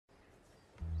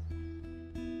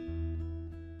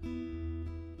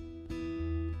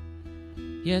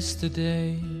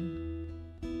yesterday.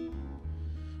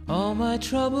 All my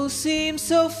troubles seem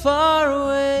so far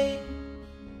away.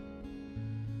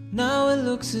 Now it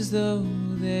looks as though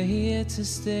they're here to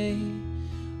stay.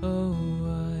 Oh,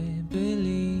 I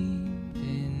believed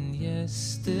in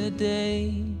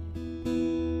yesterday.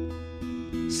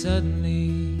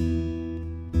 Suddenly,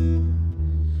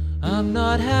 I'm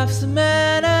not half the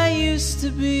man I used to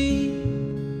be.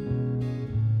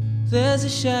 There's a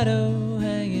shadow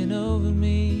hanging over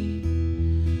me.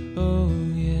 Oh,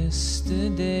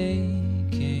 yesterday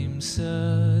came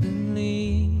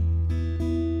suddenly.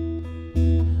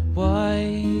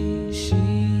 Why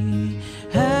she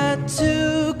had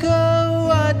to go,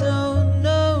 I don't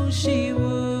know, she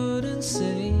wouldn't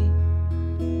say.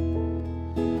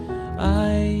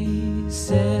 I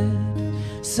said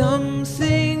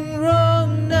something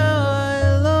wrong, now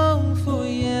I long for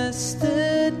yesterday.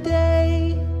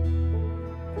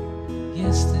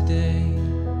 Yesterday,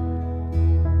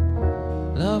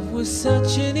 love was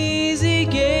such an easy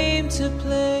game to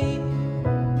play.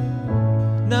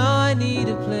 Now I need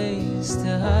a place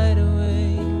to hide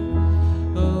away.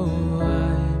 Oh,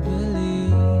 I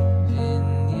believe in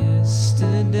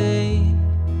yesterday.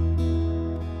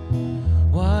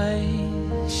 Why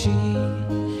she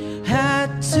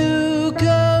had to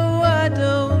go, I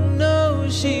don't know,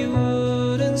 she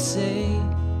wouldn't say.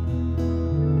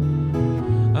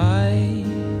 I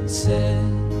said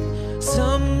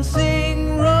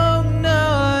something wrong,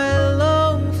 now I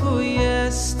long for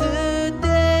yesterday.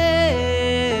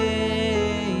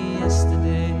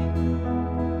 Yesterday,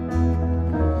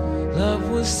 love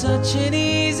was such an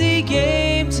easy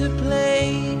game to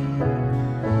play.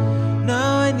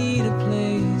 Now I need a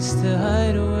place to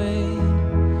hide away.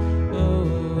 Oh,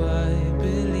 I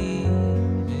believe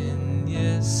in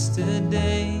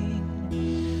yesterday.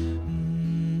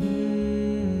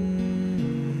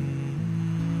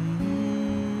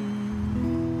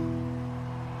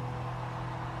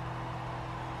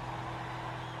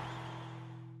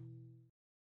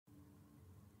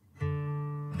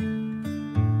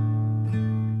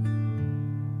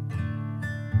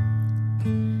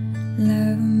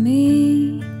 Love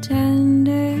me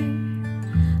tender,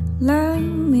 love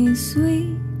me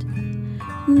sweet,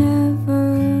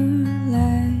 never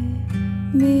let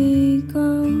me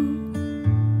go.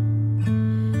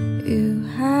 You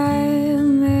have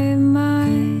made my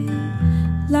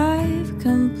life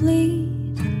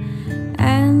complete,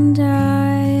 and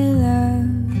I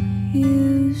love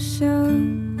you so.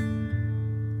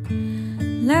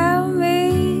 Love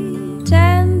me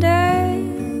tender,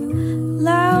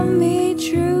 love me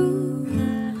true,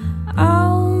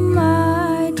 all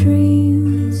my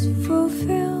dreams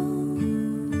fulfill.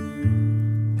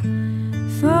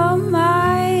 For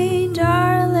my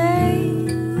darling,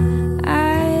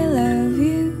 I love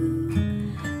you,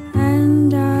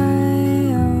 and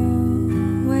I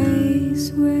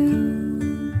always will.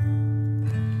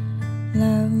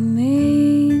 Love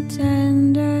me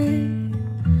tender,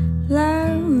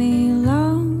 love me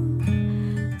long,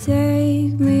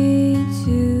 take me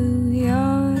to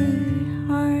your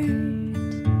heart,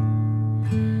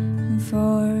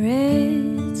 for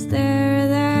it's there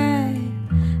that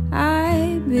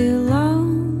I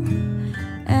belong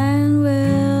and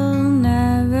will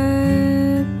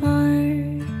never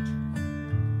part.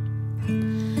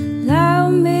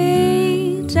 Love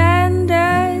me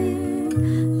tender,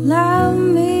 love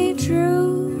me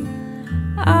true,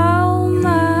 all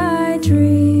my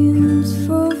dreams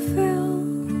fulfill.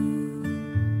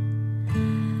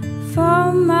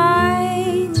 For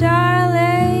my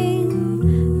darling,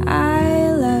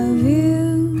 I love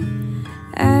you,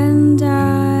 and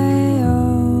I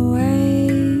always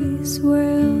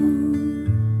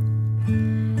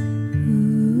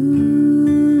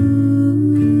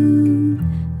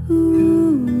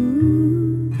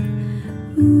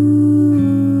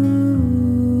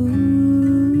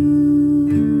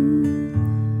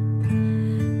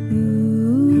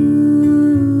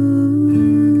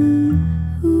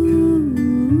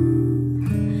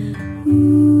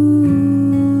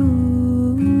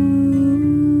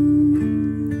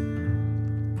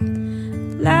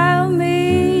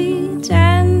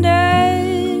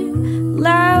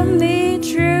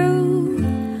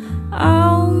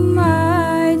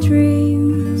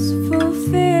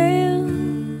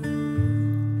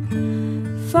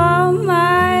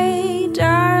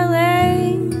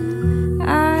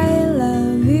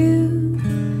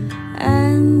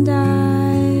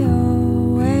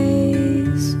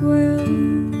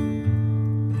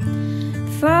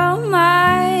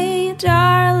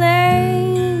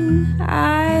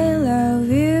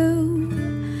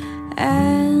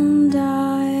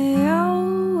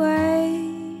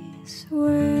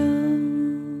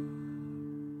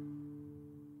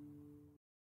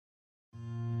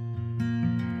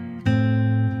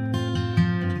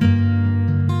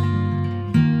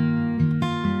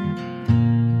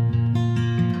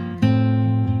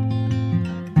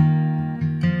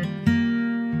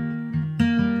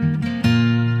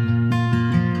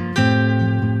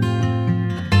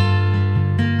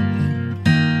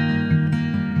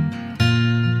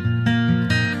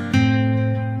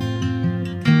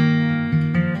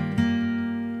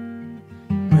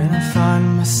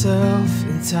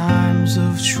times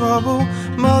of trouble,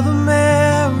 Mother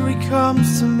Mary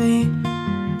comes to me,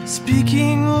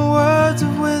 speaking words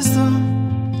of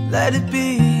wisdom, let it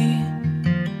be.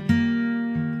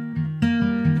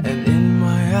 And in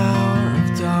my hour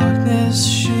of darkness,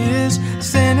 she is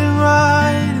standing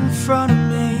right in front of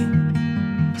me,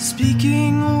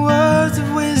 speaking words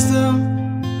of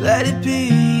wisdom, let it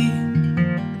be.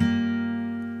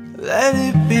 Let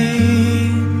it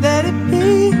be, let it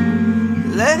be,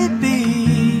 let it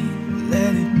be,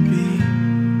 let it be.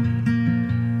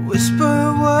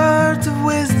 Whisper words of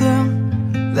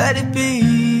wisdom, let it be.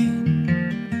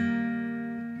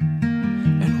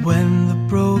 And when the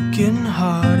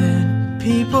broken-hearted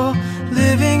people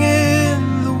living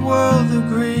in the world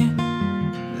agree,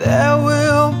 there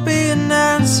will be an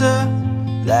answer,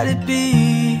 let it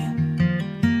be.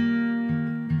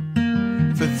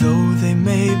 For though they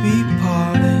may be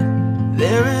parted,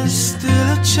 there is still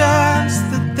a chance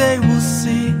that they will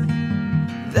see.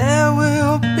 There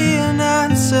will be an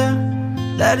answer,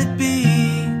 let it be.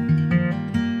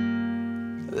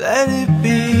 Let it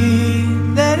be,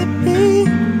 let it be,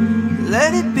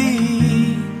 let it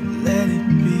be, let it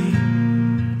be.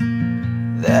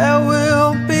 There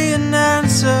will be an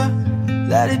answer,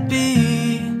 let it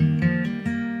be.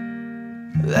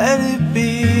 Let it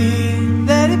be,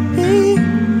 let it be,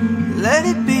 let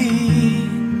it be,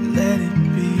 let it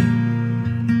be.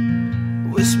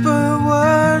 Whisper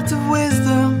words of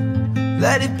wisdom,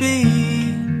 let it be.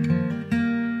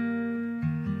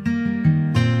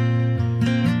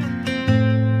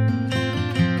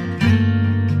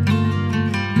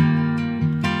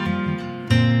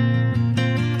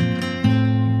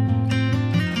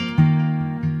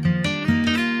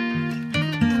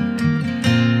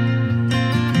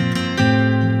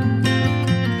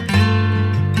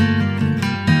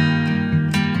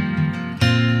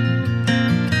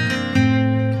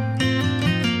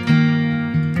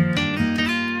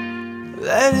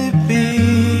 Let it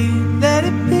be, let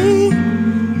it be,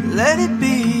 let it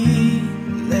be,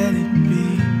 let it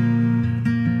be.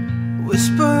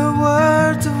 Whisper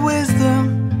words of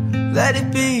wisdom, let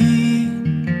it be.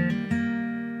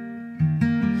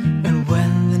 And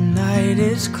when the night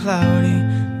is cloudy,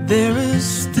 there is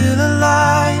still a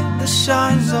light that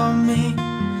shines on me.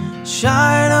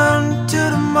 Shine unto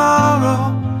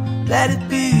tomorrow, let it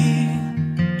be.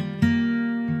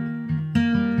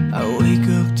 I wake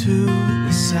up to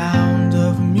the sound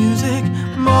of music,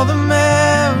 Mother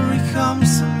Mary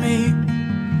comes to me,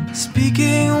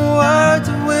 speaking words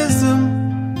of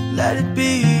wisdom, let it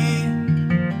be.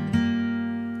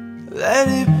 Let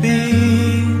it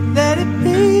be, let it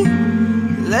be,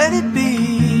 let it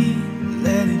be,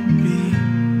 let it be.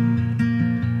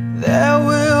 There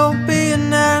will be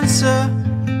an answer,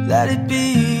 let it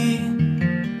be.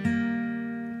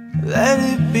 Let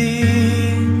it be,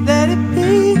 let it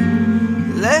be,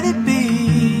 let it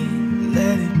be,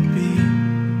 let it be.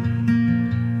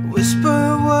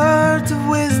 Whisper words of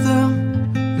wisdom,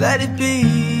 let it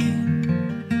be.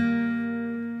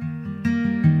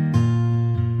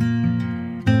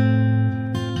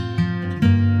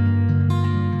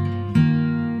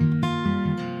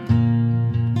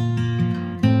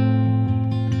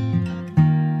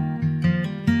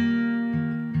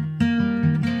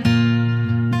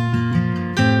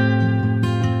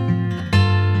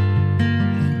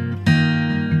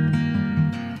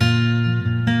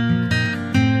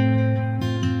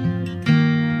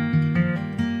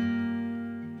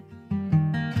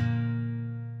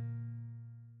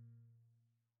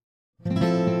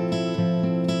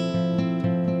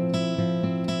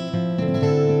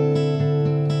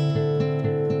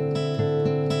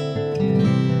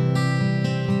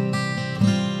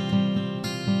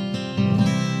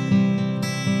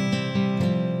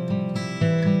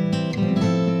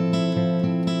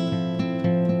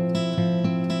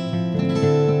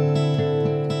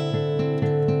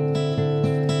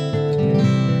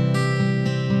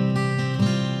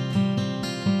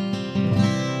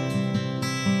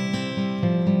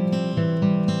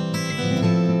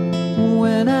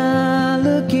 When I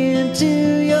look into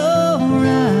your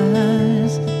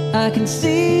eyes, I can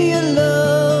see your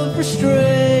love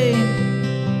restrained.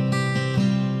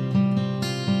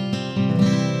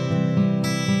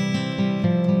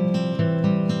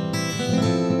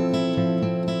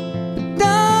 But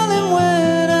darling,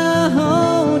 when I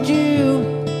hold you,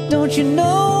 don't you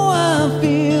know I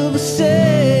feel the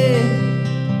same?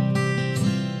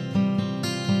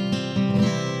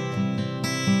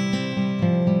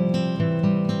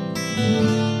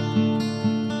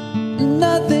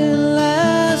 Nothing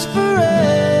lasts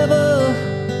forever,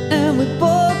 and we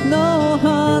both know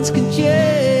hearts can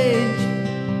change.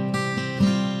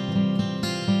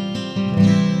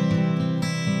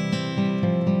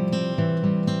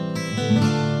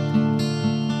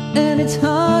 and it's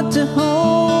hard to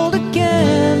hold a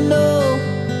candle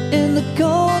in the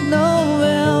cold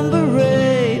November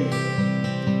rain.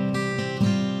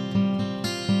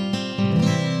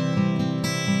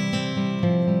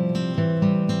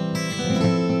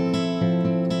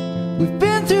 We've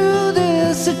been through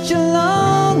this such a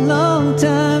long, long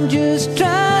time, just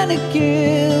trying to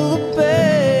kill the pain.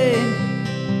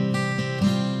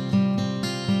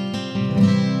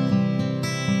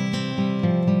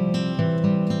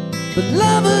 But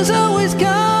lovers always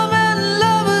come and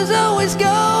lovers always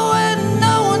go, and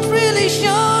no one's really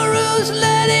sure who's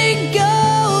letting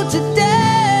go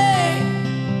today,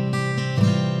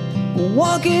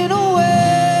 walking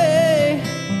away.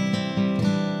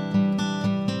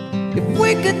 If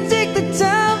we could take the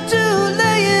time to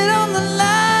lay it on the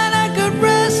line, I could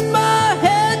rest my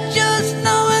head just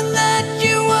knowing that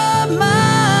you were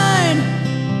mine.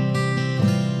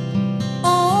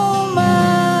 Oh,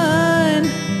 mine.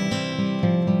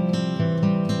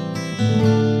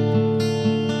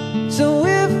 So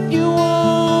if you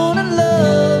wanna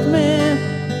love me,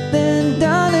 then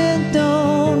darling,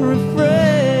 don't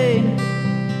refrain.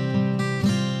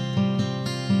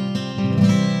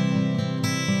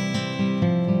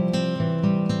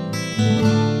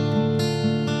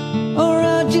 Or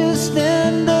I'll just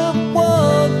end up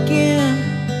walking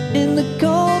in the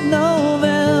cold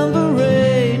November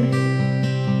rain.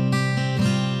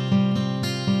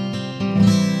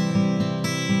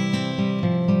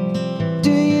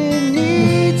 Do you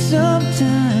need some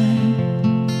time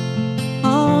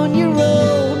on your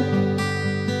own?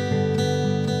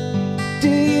 Do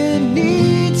you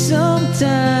need some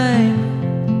time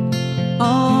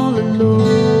all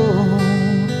alone?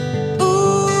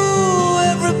 Ooh,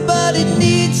 everybody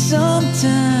needs some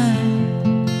time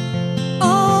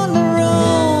on their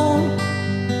own.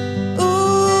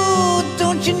 Ooh,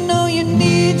 don't you know you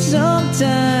need some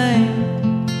time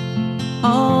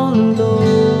all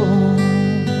alone?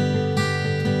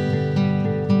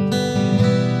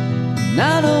 And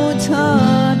I know it's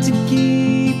hard to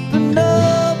keep an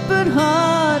open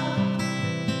heart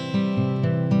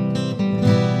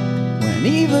when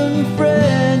even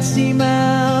friends seem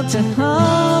out to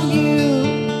harm you.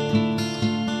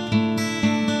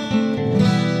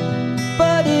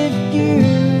 But if you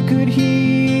could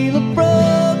heal a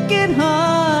broken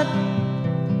heart,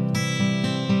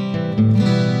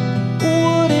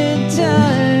 wouldn't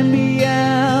time be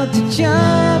out to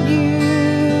charm you?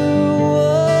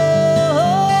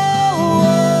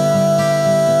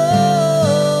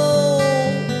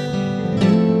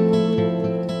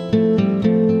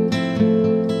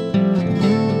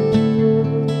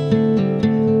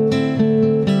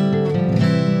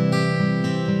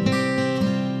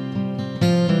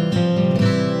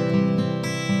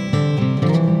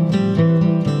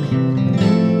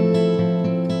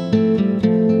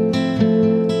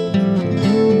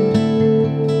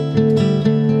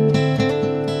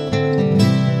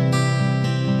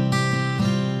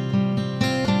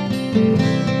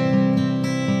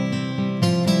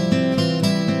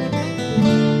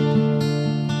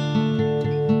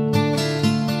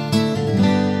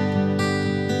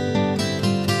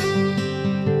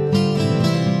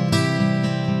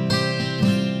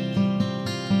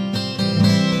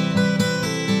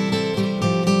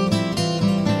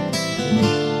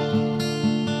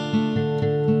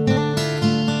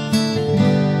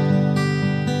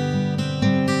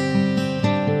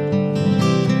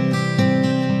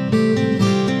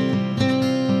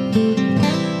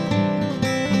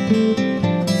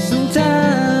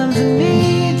 Sometimes I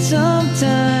need some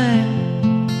time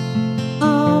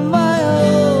on my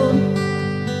own.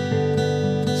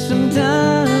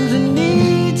 Sometimes I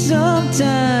need some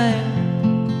time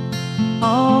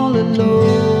all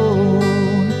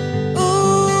alone.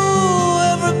 Ooh,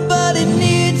 everybody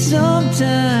needs some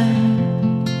time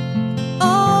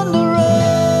on their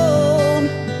own.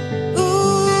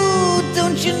 Ooh,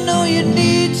 don't you know you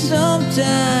need some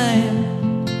time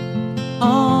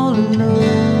all alone?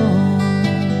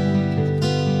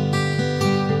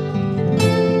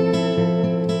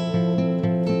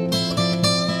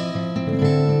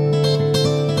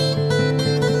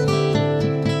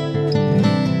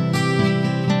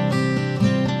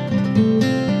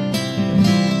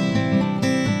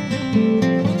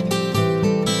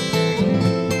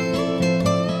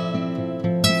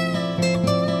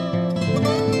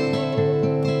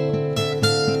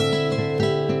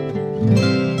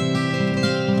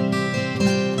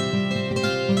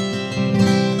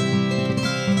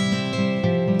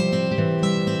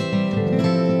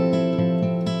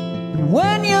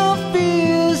 When your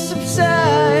fears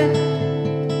subside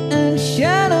and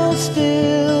shadows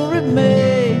still remain,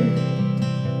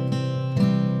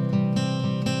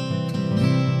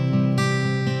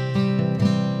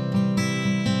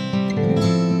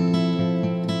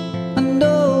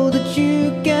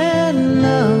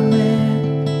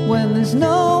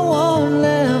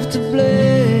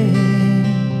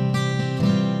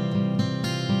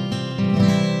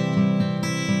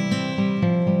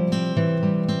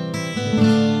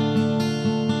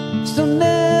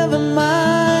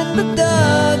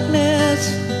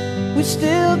 we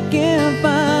still can't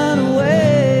find a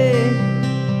way.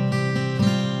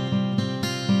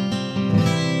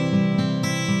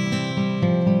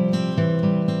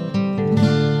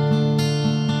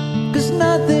 'Cause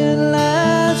nothing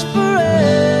lasts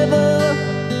forever,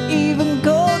 even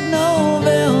cold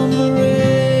November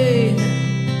rain.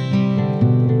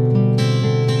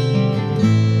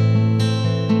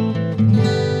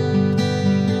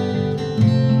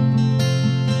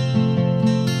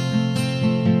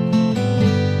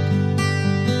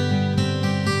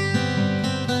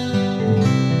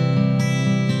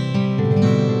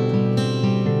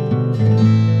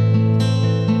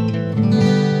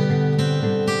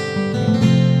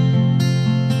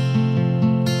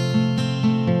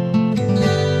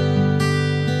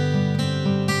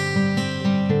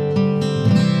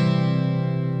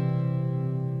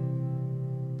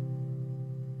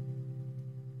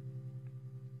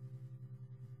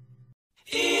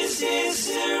 Is this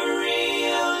a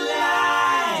real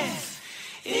life?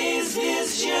 Is this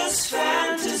just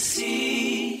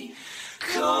fantasy?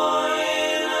 Caught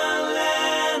in a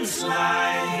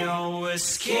landslide, no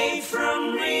escape from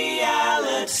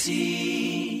reality.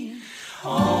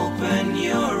 Open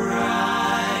your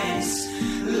eyes,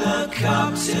 look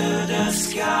up to the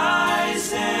skies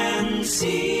and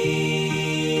see.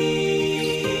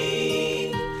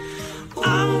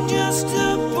 I'm just a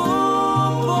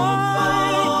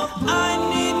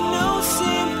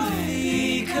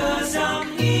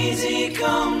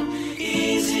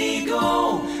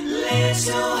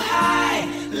so high,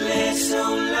 lit so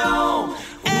low.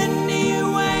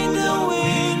 Anyway the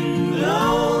wind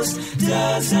blows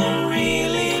doesn't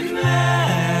really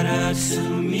matter to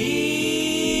me.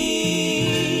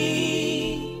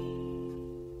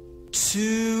 To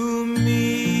me.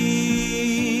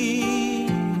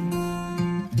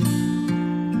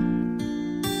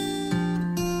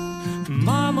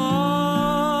 Mama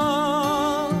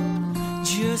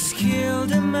just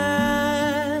killed a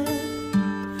man,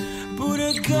 put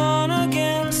a gun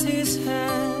against his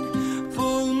head,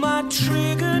 pull my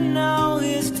trigger, now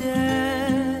he's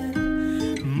dead.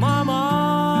 Mama,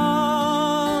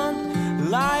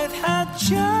 life had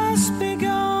just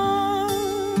begun,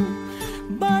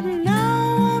 but now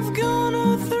I've gonna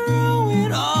throw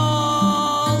it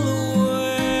all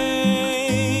away.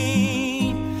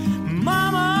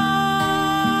 Mama,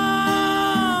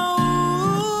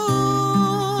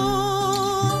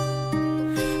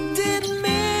 didn't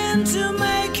mean to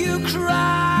make you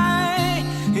cry.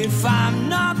 If I'm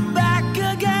not back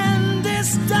again this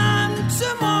time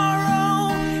tomorrow,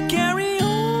 carry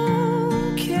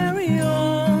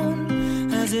on,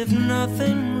 as if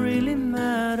nothing really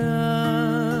matters.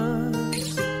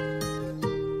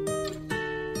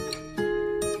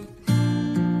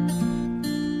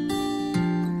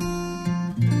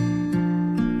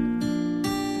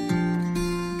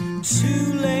 Too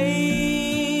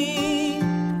late,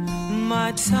 my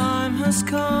time has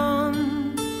come,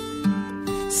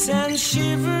 send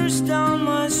shivers down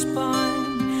my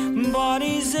spine,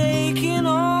 body's aching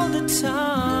all the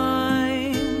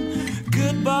time.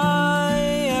 Goodbye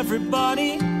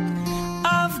everybody,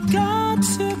 I've got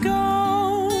to go,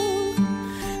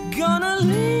 gonna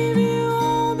leave you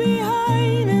all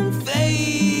behind and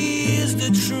face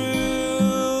the truth.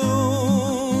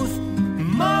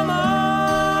 Mama,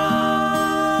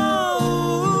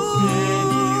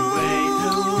 anyway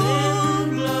the wind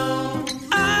blows,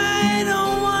 I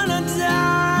don't wanna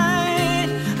die.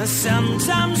 I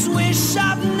sometimes wish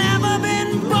I've never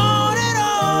been born at all.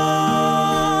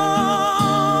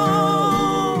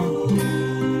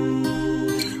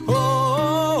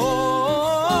 Oh,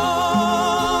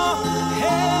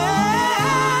 hey.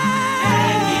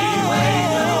 Anyway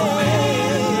the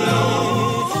wind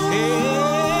blows,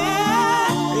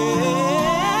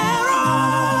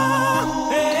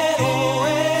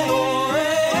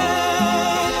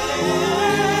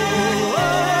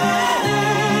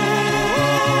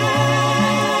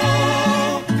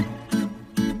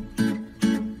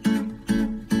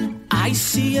 I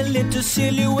see a little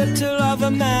silhouette of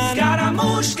a man.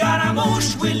 Scaramouche,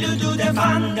 Scaramouche, will you do the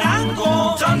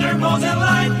fandango? Thunderbolt and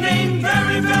lightning,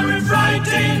 very, very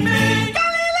frightening me.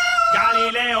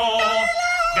 Galileo,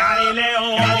 Galileo,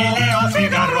 Galileo,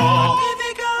 Figaro.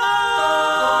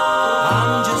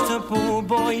 I'm just a poor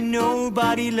boy,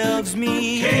 nobody loves me.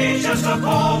 He's just a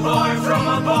poor boy from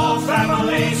a poor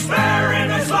family, sparing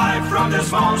his life from this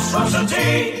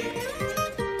monstrosity.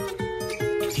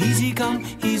 Easy come,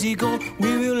 easy go,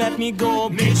 will you let me go?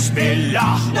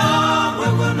 Bismillah. No, we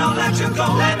will not let you go.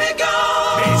 Let me go.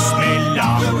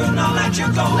 Bismillah. We will not let you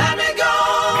go. Let me go.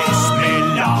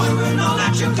 Bismillah. We will not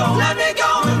let you go. Let me go.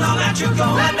 We will not let you go.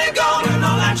 Let me go. We will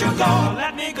not let you go.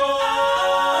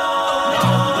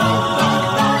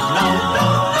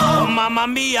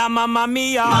 mia, mamma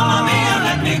mia. Mamma mia,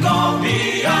 let me go.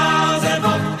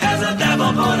 Beelzebub has a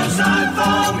devil put aside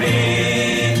for me,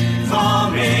 for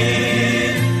me,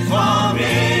 for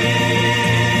me.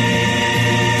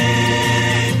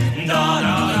 Da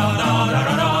da da da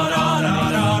da da da da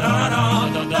da da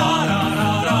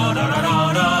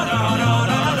da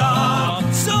da da da.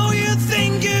 So you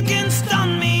think you can stun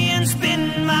me and spin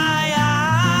my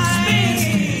eyes? Spin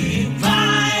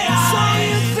my eyes. So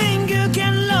you think you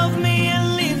can love me and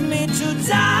leave me to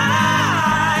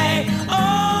die?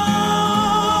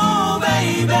 Oh,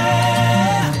 baby,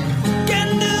 can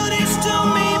do this to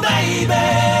me, baby.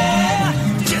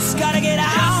 Just gotta get out.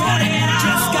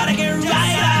 Just gotta get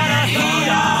right out of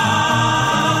here.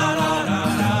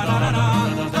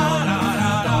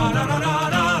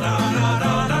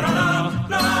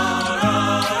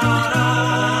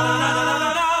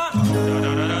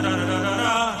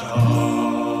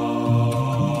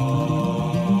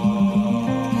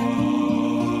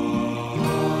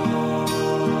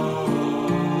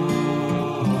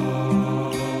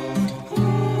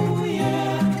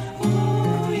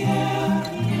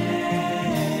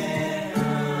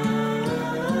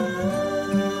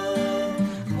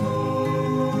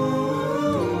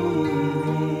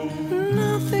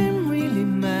 Nothing really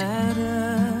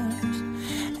matters.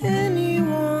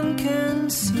 Anyone can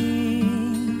see.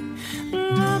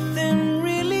 Nothing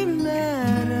really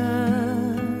matters.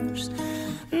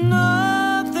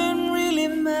 Nothing really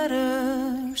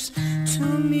matters to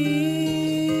me.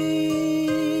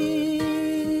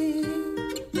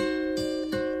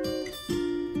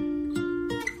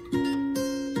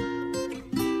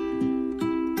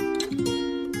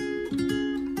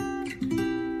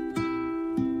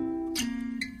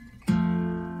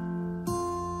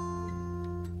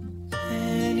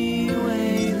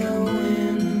 Anyway, the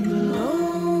wind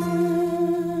blows.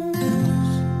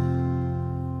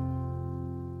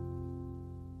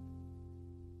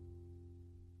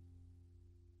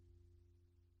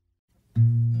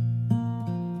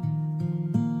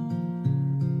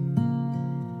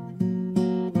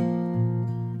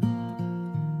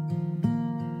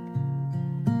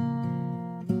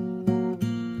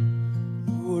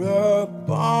 Load up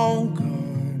on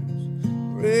guns,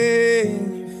 bring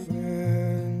your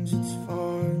friends. It's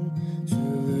fun to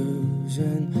lose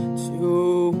and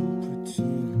to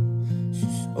pretend.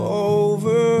 She's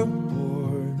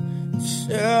overboard,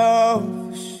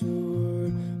 self-assured.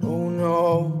 Oh no,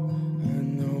 I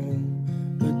know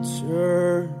the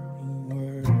turning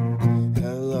word.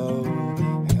 Hello,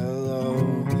 hello,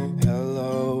 hello,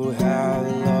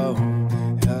 hello,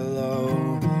 hello, hello,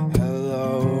 hello,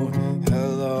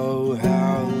 hello, hello,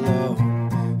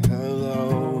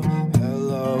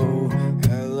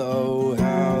 hello,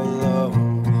 hello,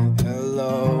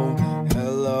 hello,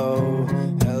 hello,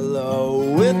 hello.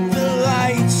 With the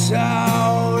lights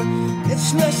out, it's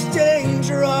less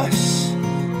dangerous.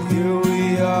 Here we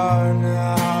are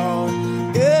now,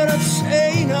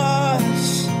 entertain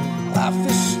us. Life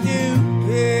is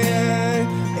stupid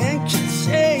and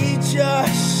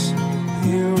contagious.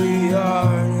 Here we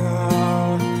are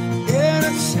now,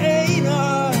 entertain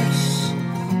us.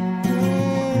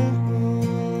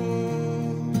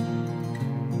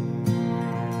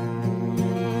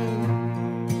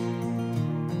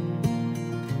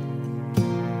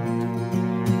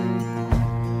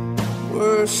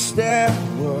 Worst at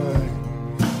what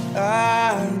I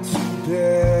do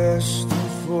best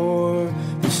for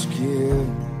this kid.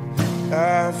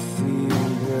 I feel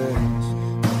this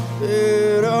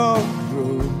bit of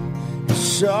root.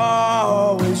 It's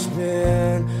always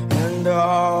been and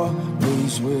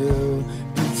always will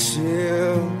be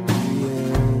till the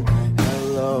end.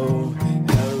 Hello,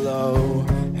 hello,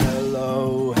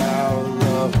 hello,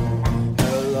 hello,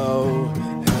 hello,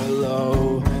 hello,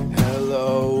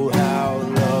 hello,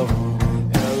 hello,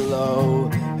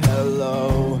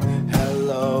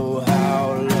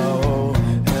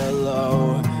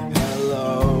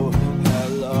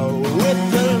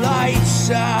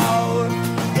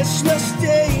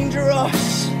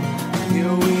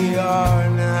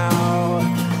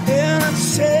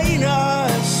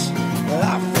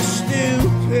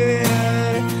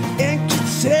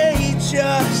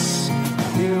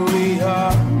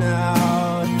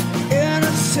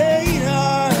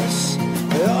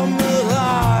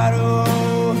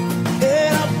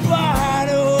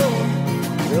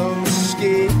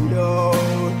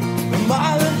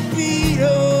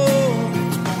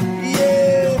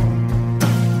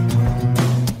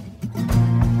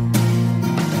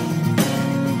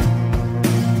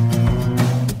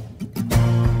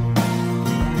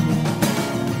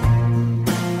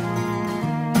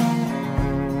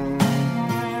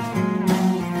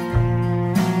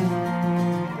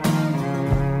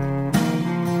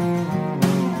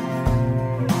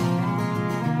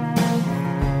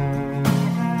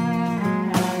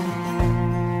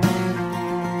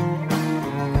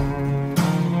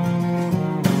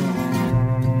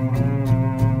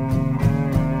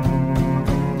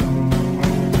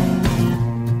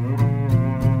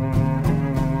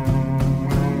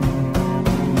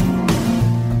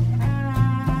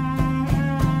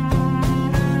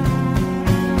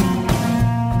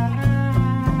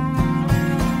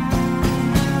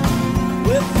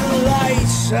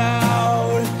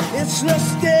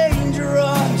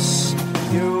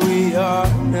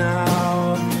 are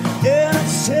now.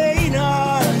 Entertain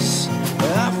us,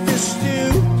 I feel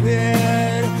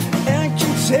stupid and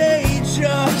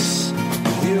contagious.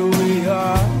 Here we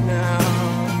are now.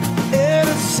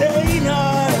 Entertain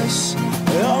us,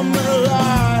 a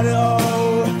mulatto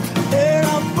and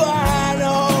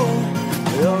albino,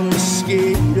 a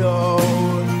mosquito,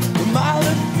 my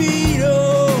libido,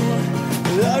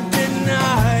 a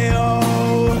denial,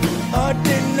 a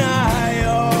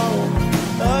denial,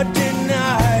 a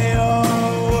denial,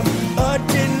 a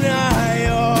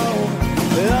denial,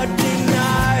 a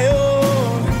denial,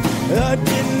 a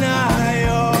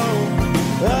denial,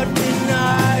 a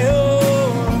denial,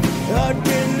 a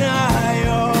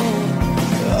denial,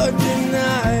 a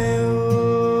denial.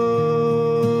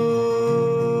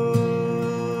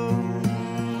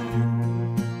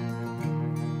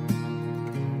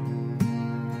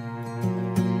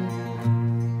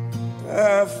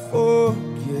 I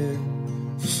forget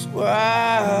just why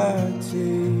I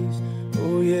taste.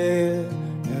 Oh yeah,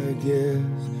 I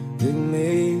guess it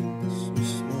makes me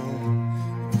smile.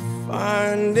 I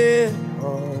find it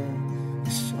hard,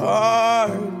 it's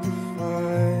hard to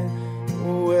find.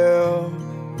 Oh well,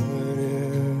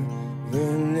 whatever,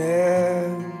 never mind.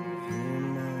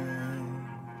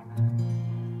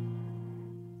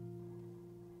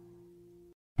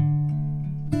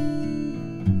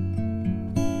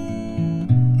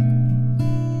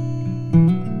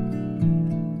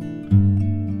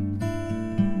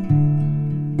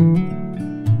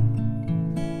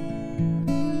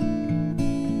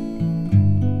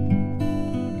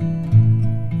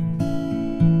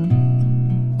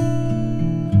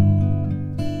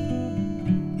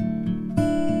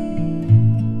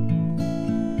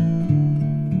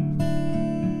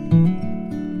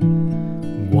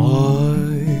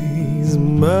 Wise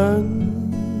men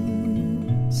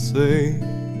say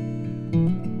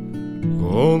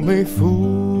only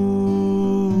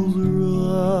fools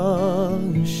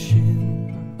rush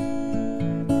in,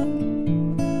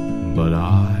 but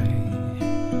I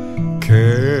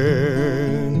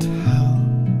can't help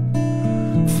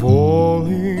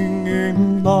falling in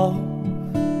love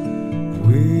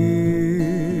with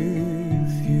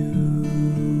you.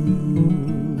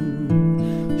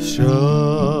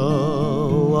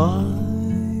 Shall I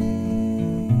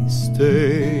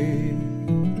stay?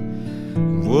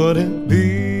 Would it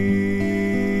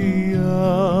be a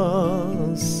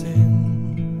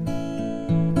sin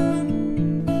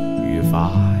if I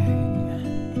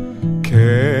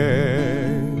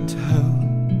can't help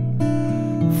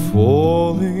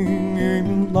falling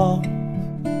in love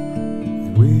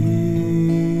with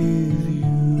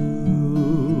you?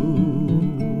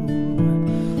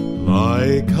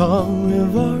 Like a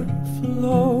river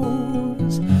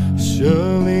flows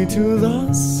surely to the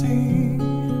sea,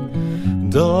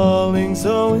 darling,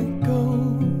 so it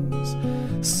goes.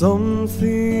 Some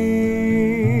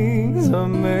things are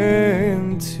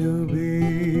meant to be.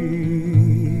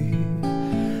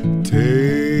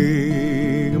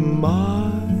 Take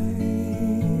my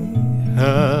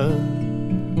hand,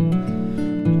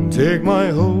 take my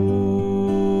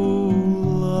whole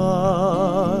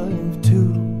life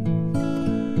too,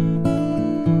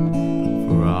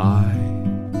 for I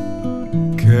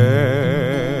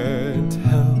can't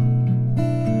help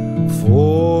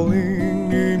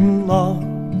falling in love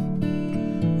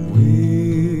with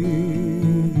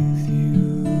you.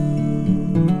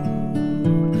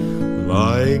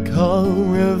 Like a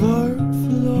river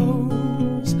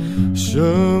flows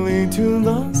surely to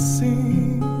the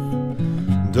sea,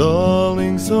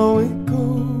 darling, so it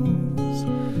goes.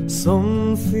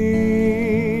 Some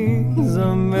things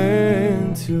are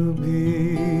meant to be.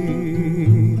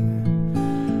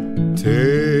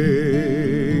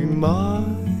 Take my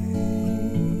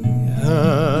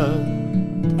hand,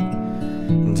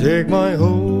 take my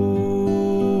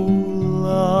whole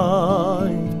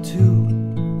life too,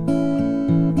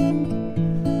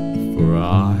 for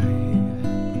I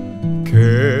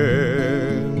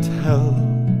can't help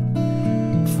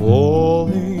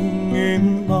falling in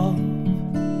love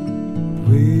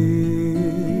with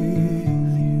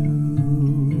you,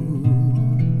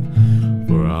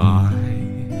 for I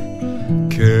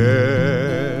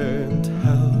can't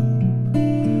help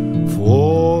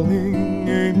falling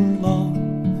in love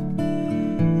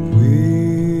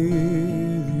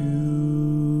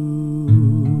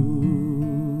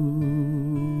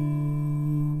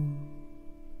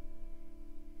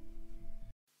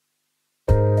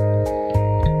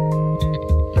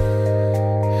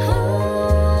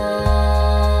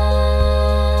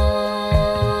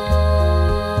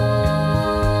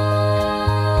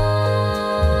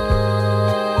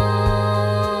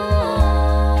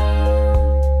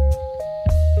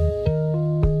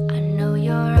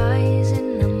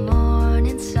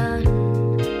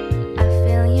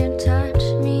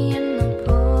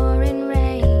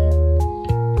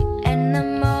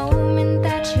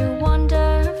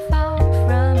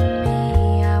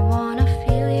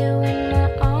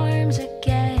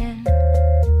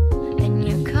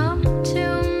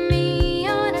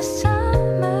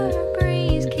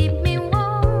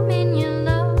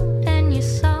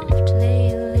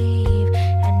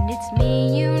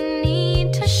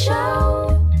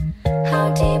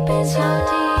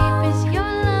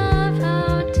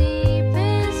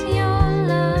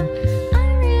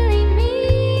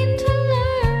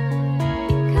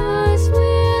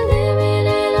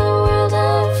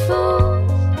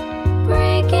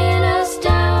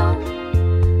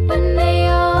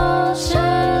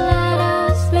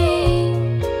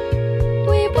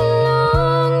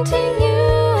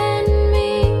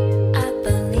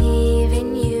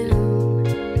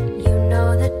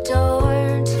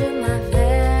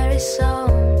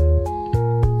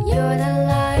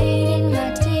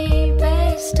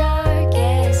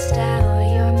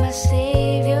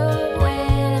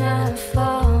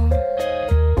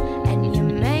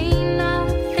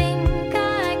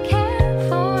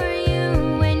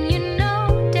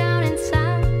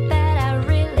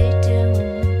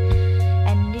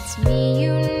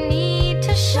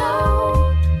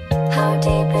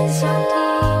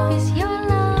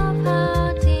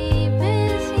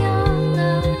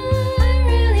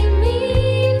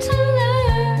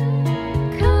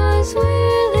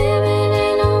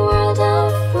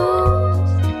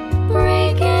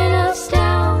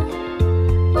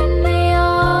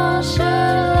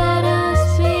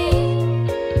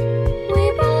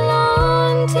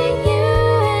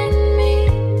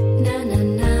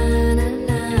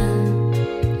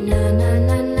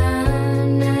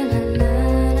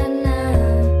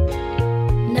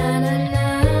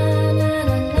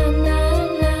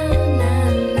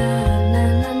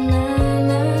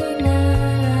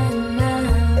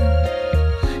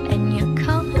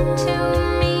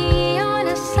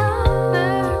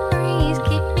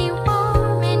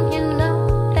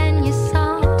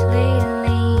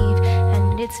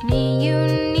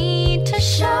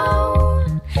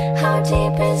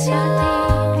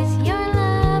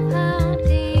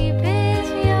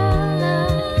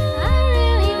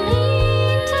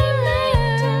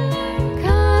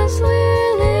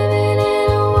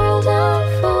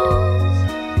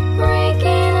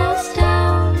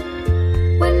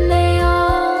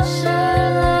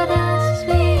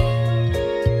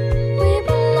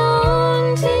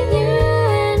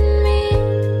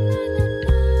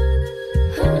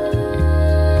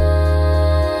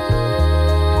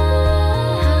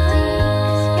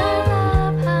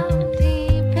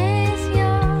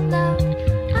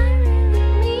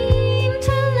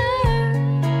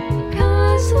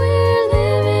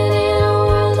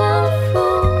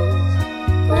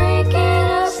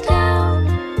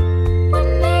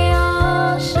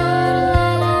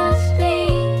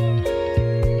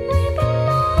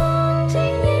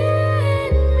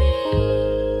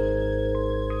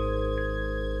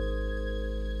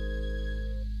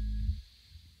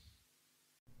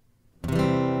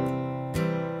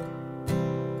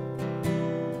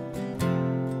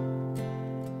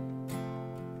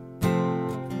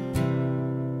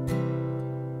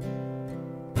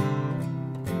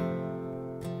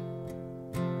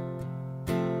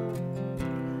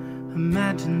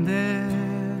Imagine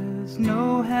there's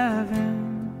no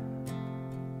heaven.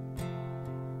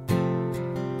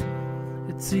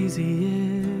 It's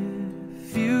easy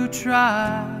if you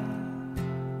try.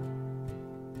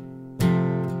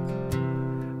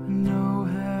 No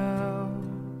hell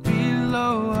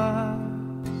below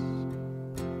us,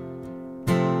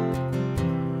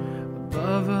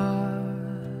 above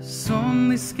us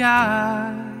only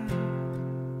sky.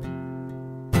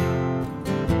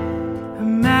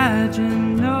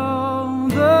 Imagine all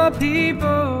the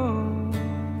people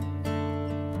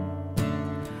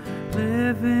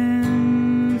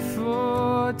living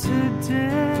for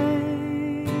today.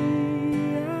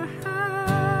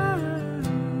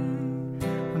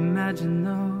 Imagine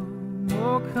no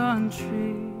more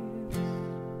countries.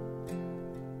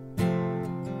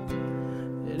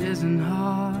 It isn't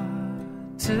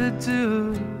hard to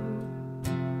do.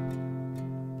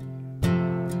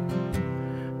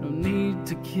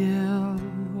 To kill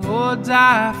or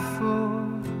die for.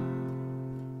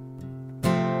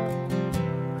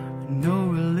 No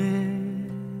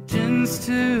religions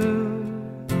too.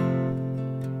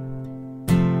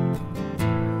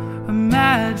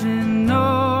 Imagine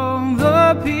all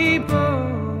the people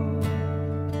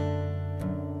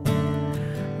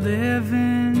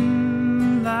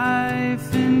living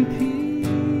life in peace.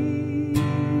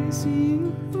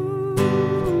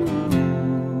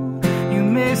 You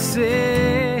may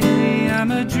say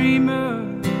I'm a dreamer,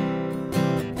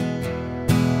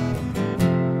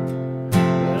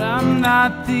 but I'm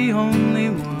not the only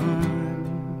one.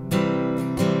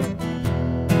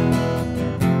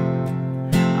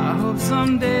 I hope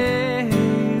someday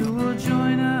you'll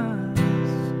join us,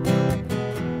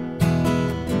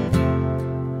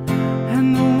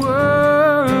 and the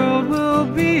world will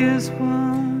be as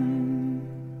one.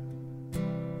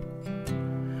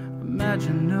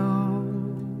 Imagine no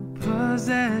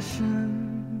possessions.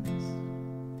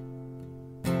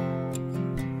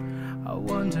 I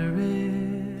wonder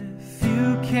if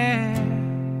you care.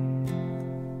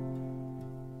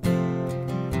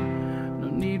 No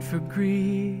need for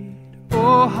greed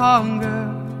or hunger.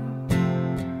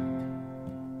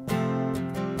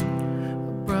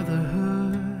 A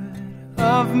brotherhood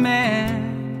of man.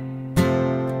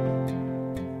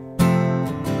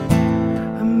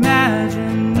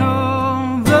 Imagine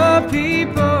all the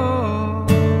people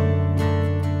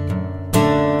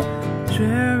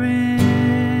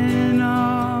sharing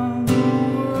all the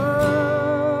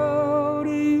world.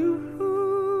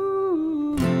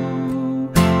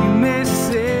 You may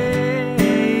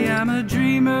say I'm a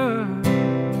dreamer,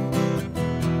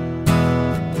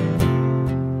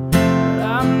 but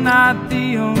I'm not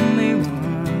the only one.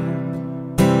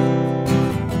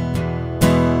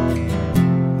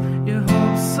 You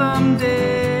hope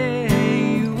someday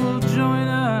you will join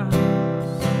us,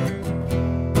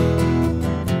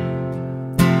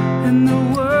 and the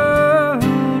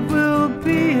world will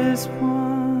be as one.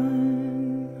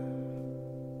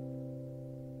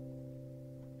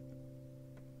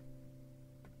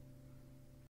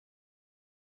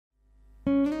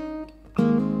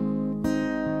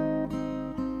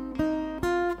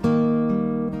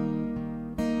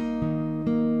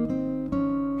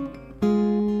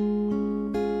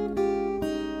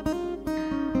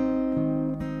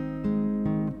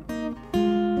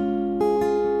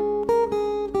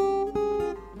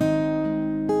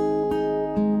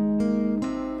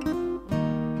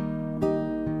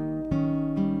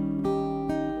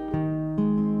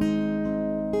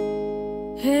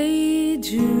 Hey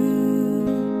Jude,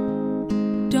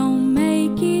 don't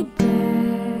make it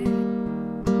bad.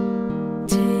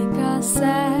 Take a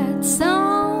sad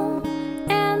song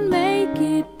and make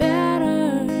it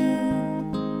better.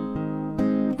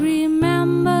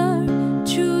 Remember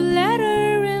to let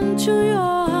her into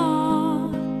your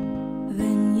heart,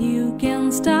 then you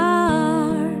can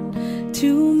start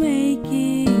to make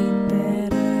it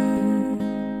better.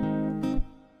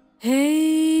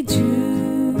 Hey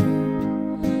Jude,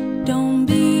 don't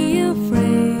be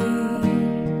afraid.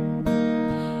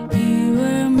 You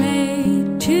were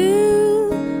made to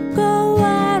go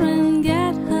out and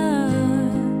get her.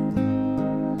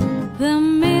 The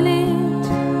minute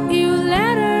you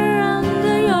let her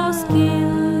under your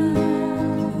skin,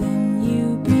 then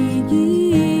you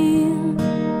begin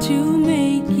to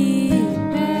make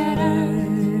it better.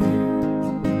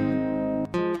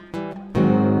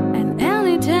 And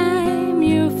anytime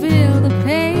you feel the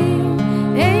pain,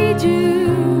 hey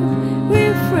Jude,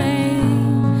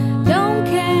 refrain. Don't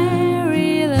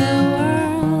carry the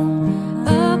world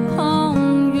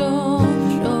upon your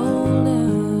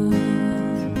shoulders.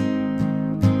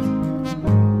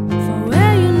 For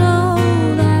where you know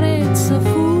that it's a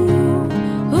fool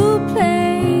who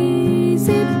plays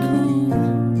it cool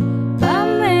by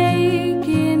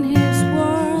making his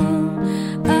world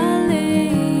a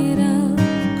little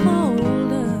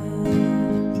colder.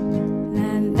 Na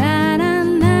na na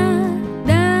na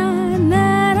na na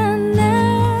na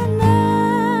na.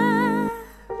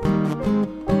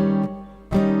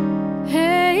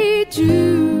 Hey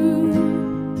Jude,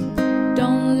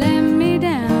 don't let me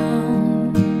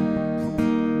down.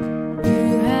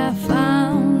 You have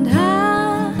found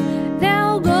her,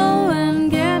 now go and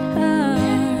get her.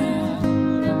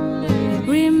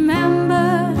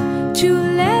 Remember to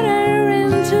let her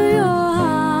into your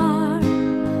heart,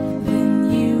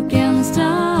 then you can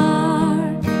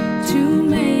start to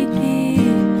make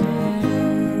it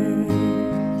better.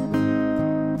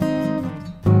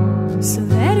 So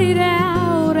let it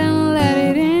out and let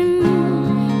it in.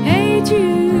 Hey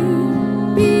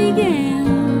Jude, begin.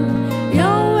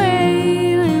 You're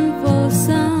waiting for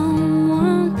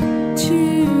someone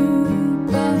to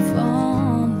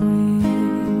perform with.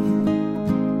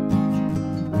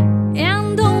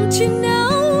 And don't you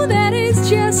know that it's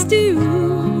just you?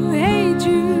 Hey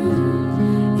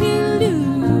Jude, he'll do.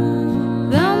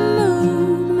 The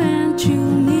movement you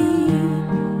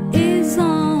need is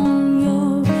on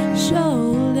your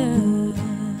shoulder.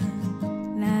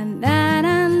 Na na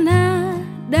na na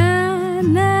na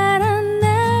na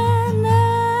na na.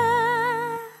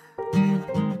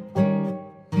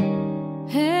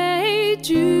 Hey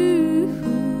Jude,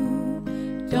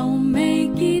 don't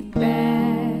make it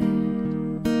bad.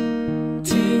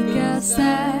 Take a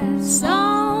sad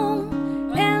song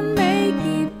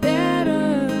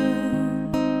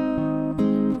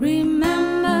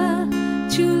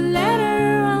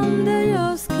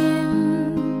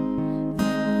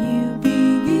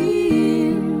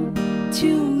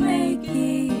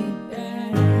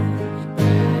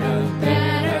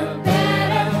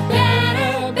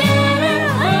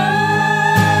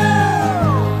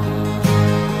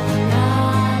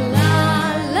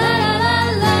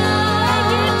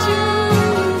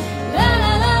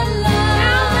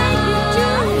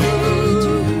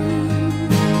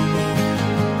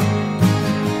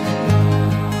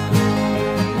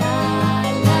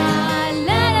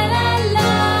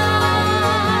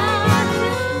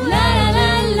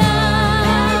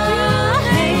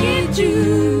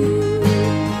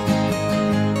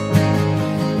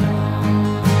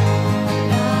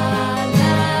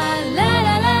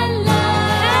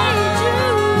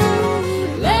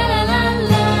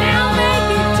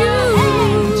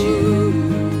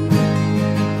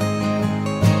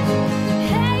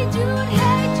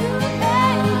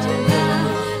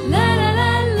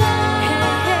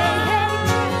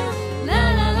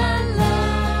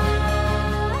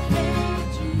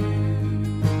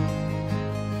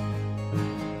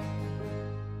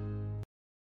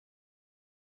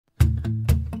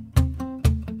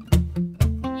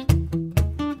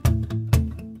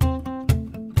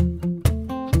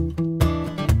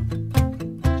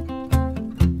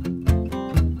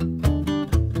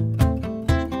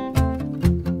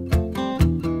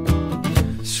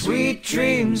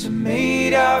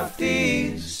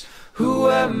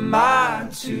am I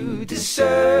to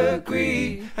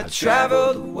disagree? I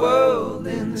travel the world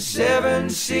in the 7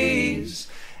 seas.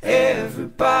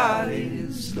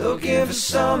 Everybody's looking for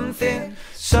something.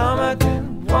 Some of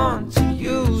them want to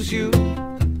use you.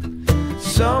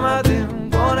 Some of them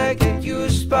wanna get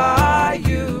used by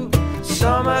you.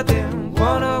 Some of them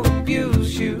wanna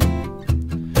abuse you.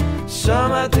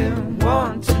 Some of them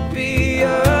want to be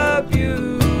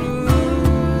abused.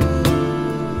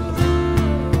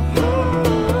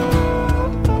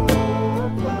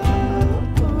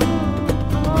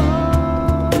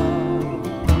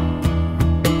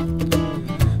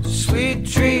 Sweet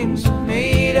dreams are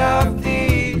made of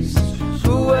these.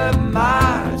 Who am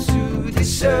I to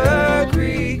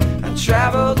disagree? I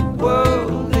travel the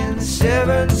world in the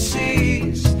 7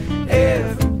 seas.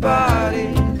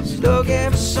 Everybody's looking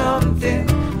for something.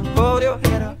 Hold your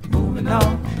head up, moving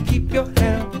on. Keep your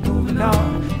head up, moving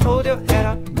on. Hold your head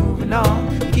up, moving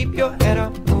on. Keep your head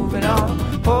up, moving on.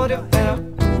 Hold your head up,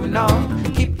 moving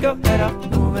on. Keep your head up,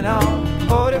 moving on.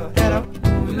 Hold your head up,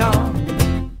 moving on.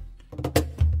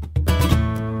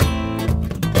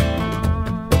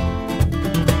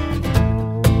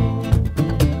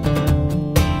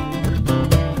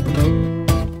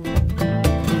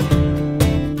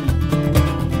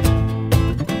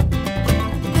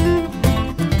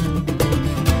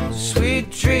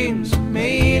 Dreams are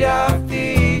made of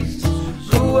these.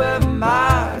 Who am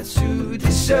I to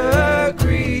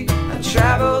disagree? I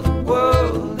travel the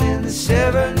world in the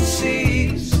 7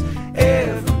 seas.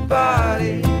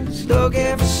 Everybody's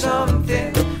looking for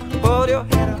something. Hold your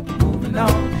head up, moving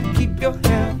on. Keep your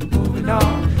head up, moving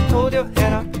on. Hold your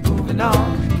head up, moving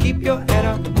on. Keep your head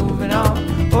up, moving on.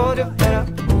 Hold your head up,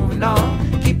 moving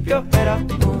on. Keep your head up,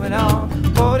 moving on.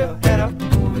 Hold your head up,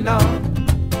 moving on.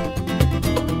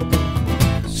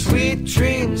 Sweet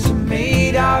dreams are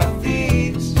made of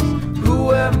these.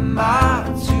 Who am I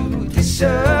to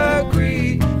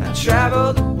disagree? I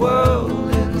travel the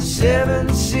world in the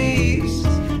 7 seas.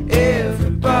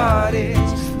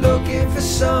 Everybody's looking for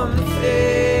something.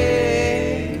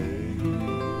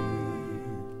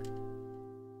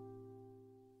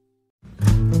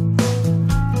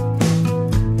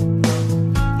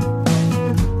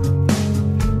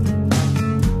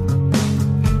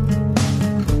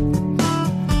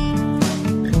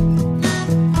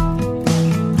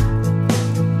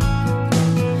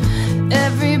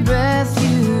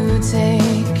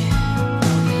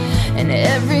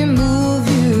 Every move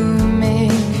you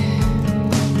make,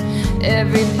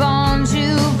 every bond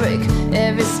you break,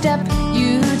 every step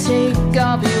you take,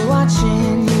 I'll be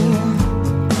watching you.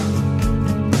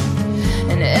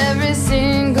 And every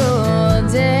single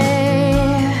day,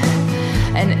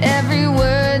 and every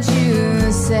word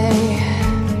you say,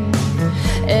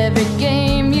 every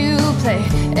game you play,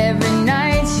 every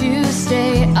night you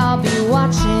stay, I'll be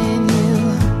watching you.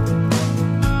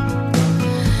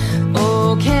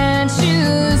 Oh, can't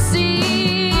you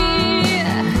see,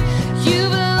 you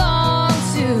belong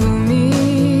to me?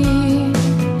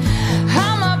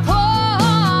 How my poor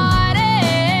heart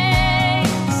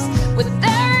aches with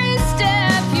every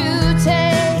step you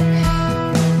take,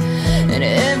 and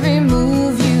every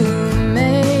move you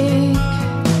make,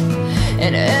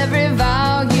 and every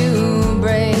vow you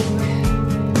break,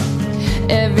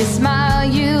 every smile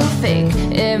you fake,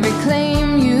 every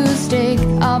claim you stake,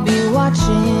 I'll be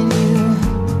watching you.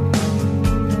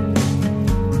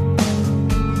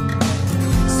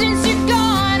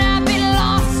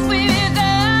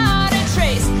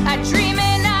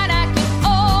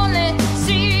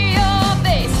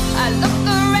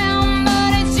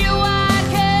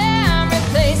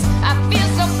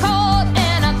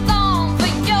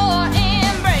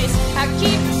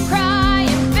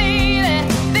 Crying, baby,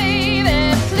 baby,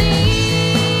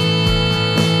 please.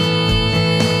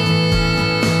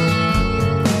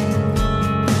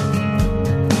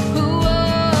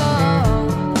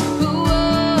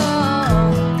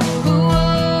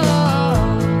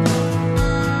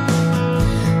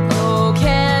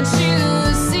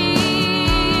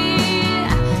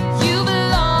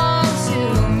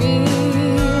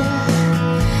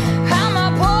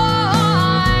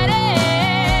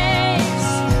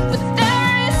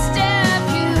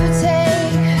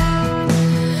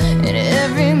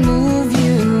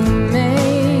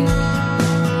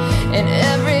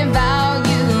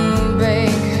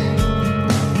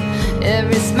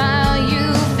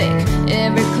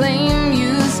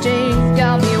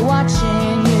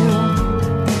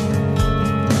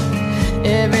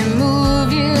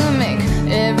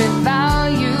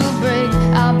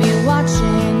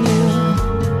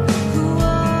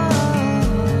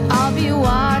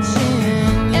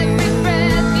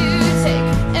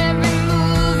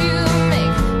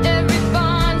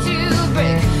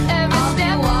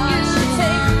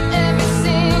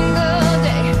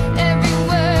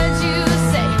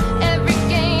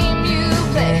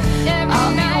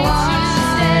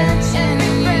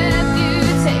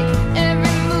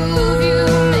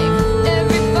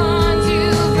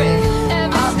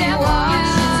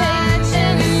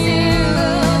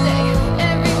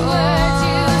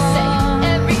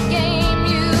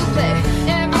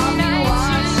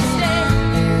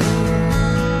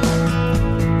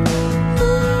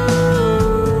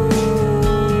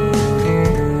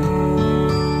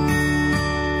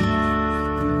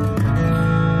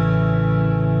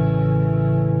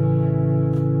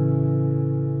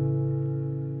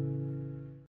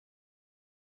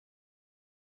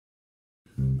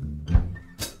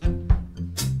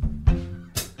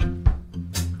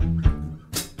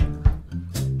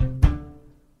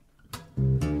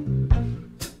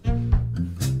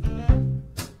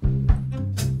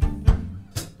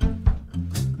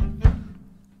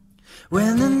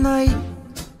 When the night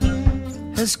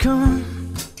has come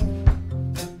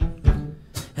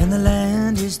and the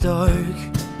land is dark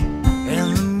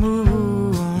and the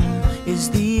moon is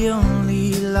the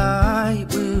only light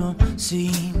we'll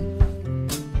see.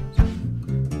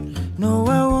 No,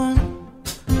 I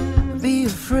won't be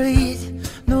afraid.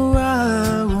 No,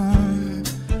 I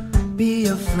won't be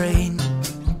afraid.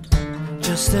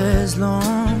 Just as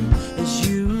long as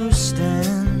you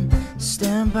stand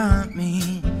by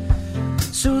me.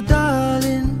 So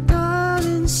darling,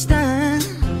 darling, stand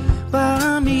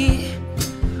by me.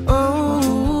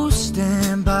 Oh,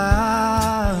 stand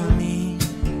by me.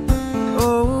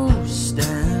 Oh,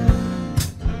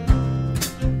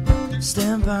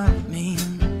 stand by me.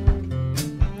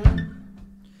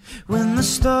 When the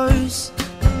stars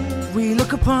we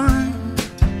look upon,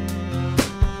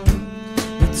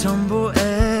 they tumble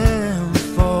and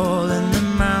fall, and the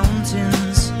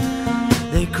mountains,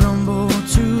 they crumble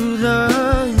to the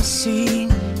sea.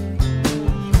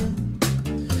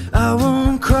 I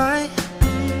won't cry,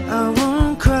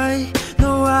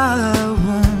 no, I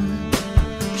won't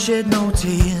shed no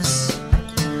tears.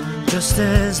 Just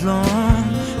as long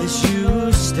as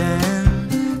you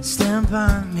stand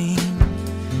by me.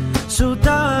 So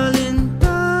darling,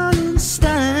 darling,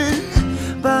 stand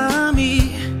by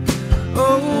me.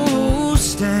 Oh,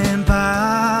 stand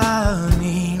by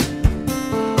me.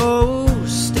 Oh,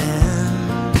 stand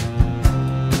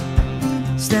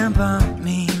by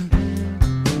me.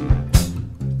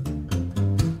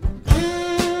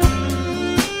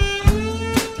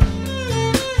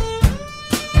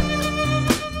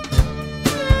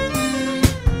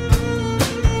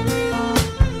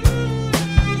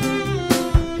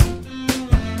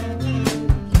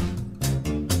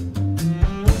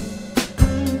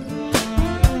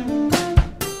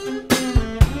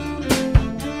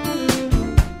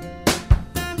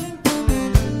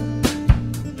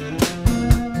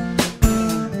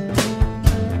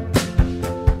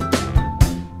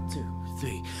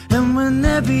 And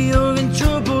whenever you're in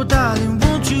trouble, darling,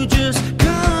 won't you just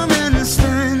come and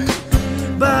stand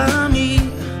by me?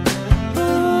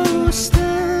 Oh,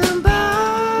 stand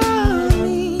by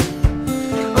me.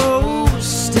 Oh,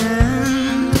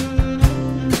 stand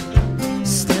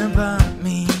by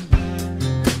me.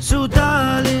 So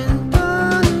darling,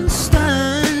 darling,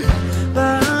 stand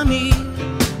by me.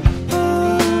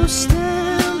 Oh,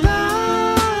 stand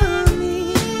by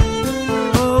me.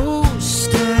 Oh,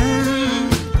 stand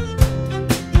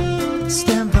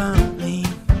by me,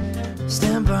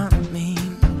 stand by me,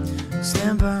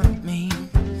 stand by me,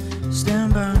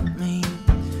 stand by me,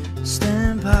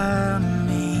 stand by me.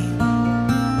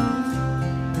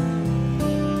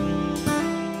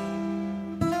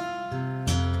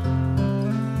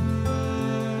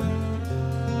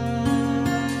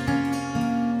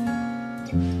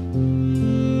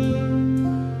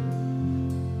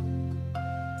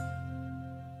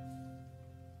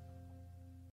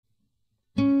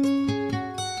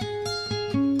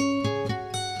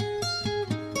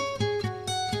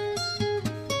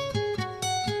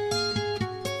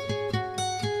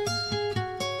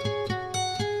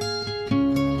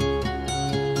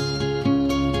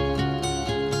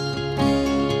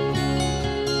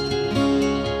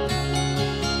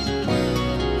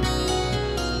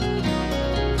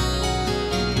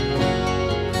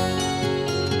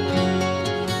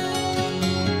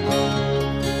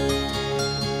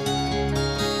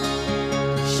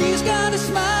 She's got a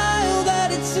smile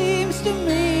that it seems to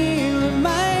me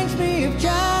reminds me of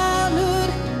childhood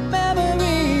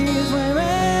memories where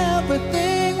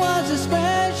everything was as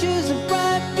fresh as a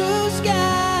bright blue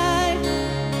sky.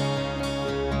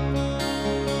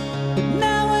 But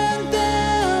now and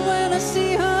then when I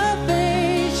see her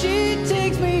face, she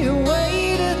takes me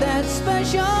away to that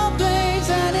special place.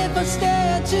 And if I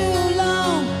stare too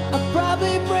long, I'll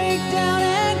probably break down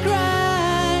and cry.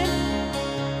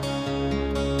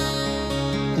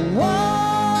 Whoa,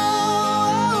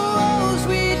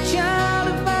 sweet child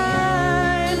of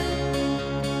mine.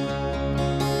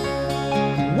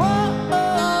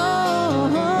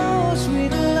 Whoa,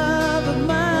 sweet love of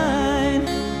mine.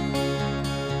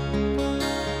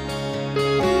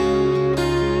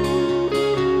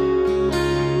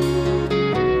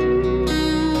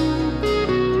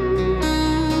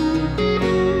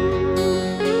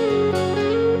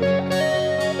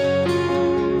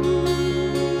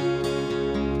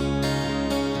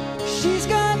 She's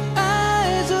got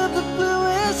eyes of the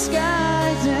bluest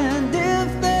skies, and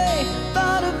if they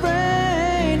thought of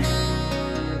rain,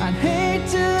 I'd hate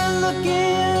to look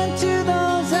into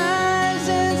those eyes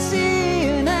and see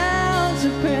an ounce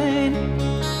of pain.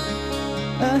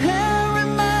 Her hair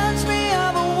reminds me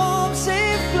of a warm,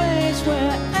 safe place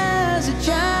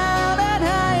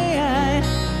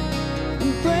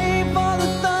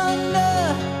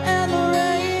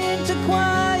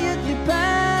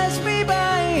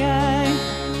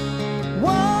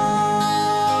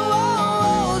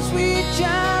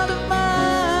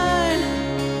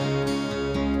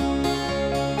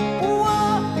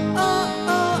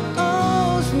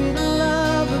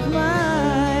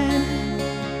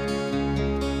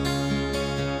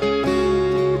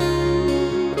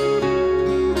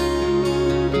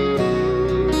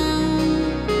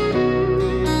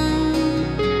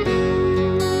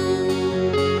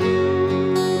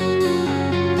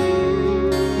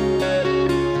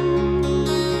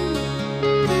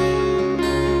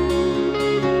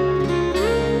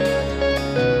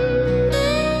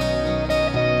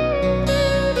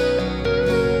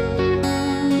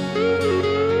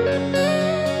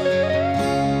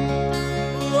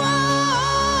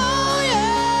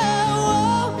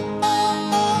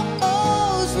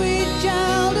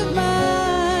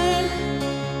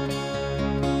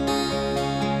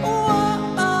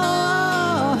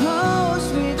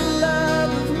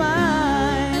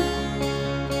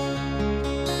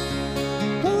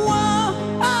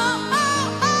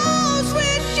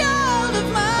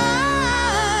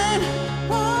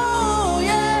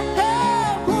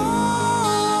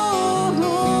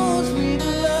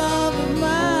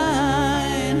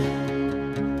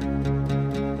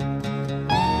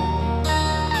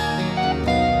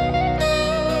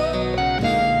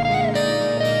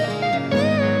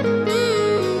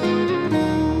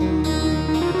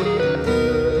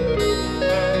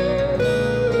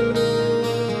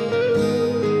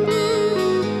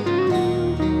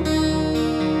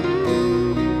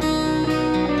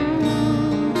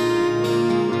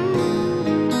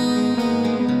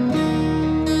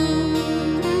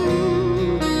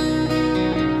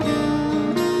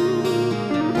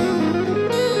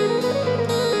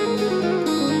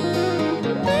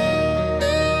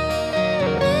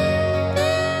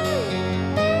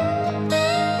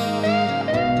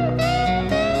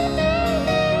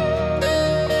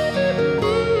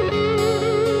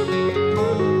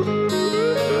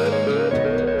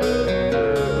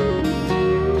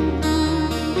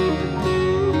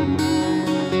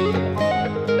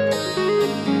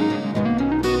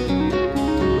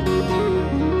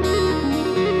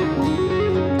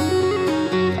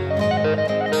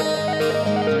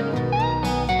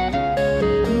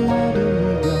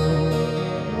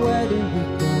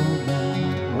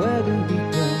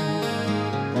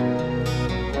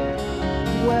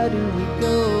do we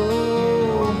go?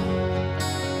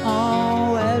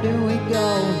 Oh, where do we go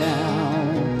now?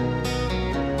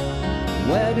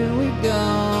 Where do we go?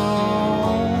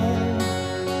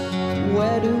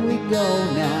 Where do we go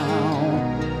now?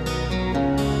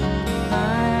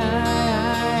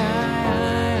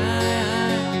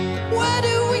 Where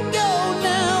do we go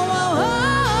now? Oh, oh,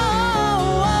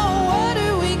 oh, where do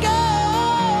we go?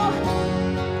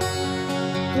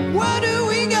 Where do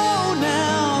we go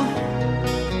now?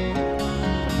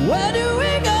 Where do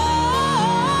we go?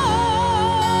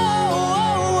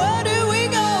 Where do we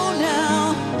go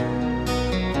now?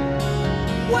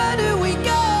 Where do we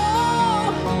go?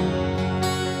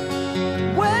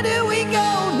 Where do we go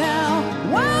now?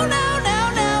 Wow, now, now,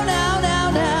 now, now, now,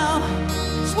 now.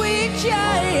 Sweet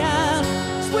child,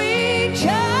 sweet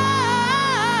child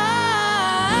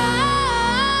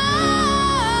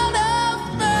of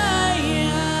mine.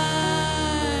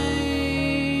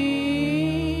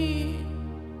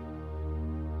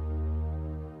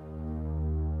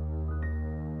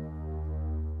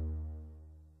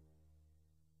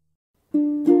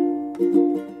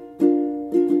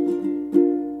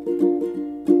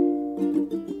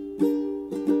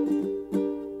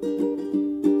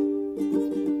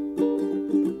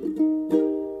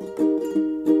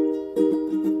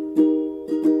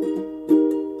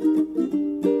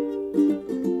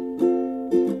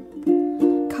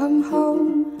 Come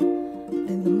home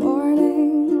in the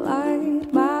morning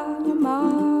light. My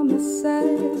mama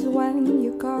says, when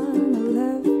you gonna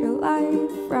live your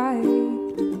life right?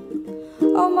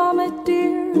 Oh, mama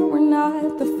dear, we're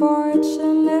not the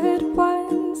fortunate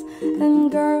ones,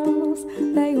 and girls,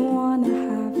 they wanna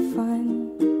have fun.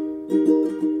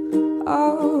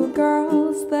 Oh,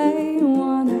 girls, they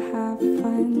wanna have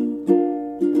fun.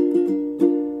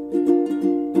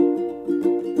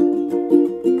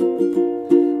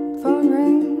 Phone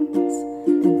rings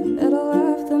in the middle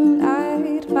of the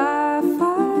night. My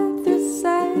father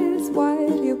says, what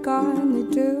you gonna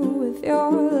do with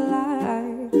your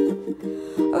life?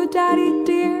 Oh, daddy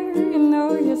dear, you know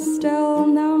you're still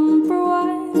number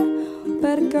one,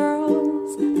 but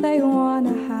girls, they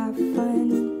wanna have fun.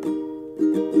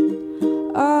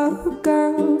 Oh,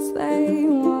 girls, they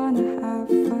wanna have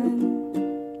fun.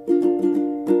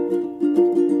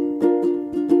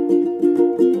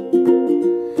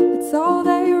 It's all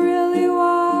they really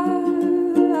want,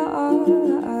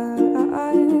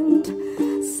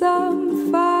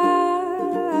 some fun.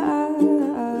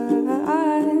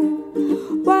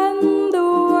 When the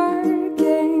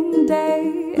working day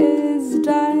is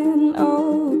done,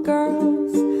 oh,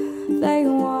 girls, they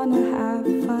wanna have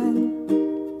fun.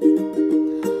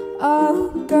 Oh,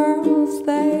 girls,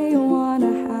 they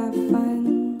wanna have fun.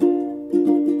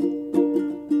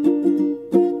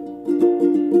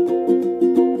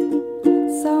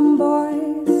 Some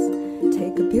boys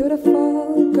take a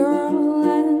beautiful girl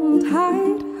and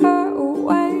hide her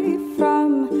away from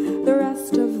the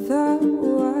rest of the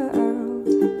world.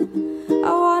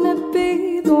 I wanna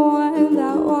be the one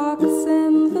that walks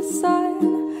in the sun,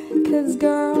 'cause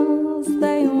girls,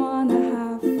 they wanna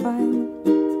have fun.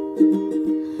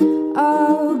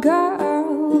 Oh,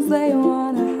 girls, they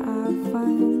wanna have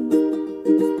fun.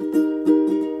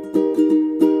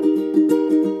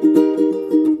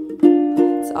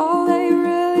 It's all they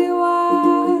really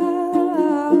want,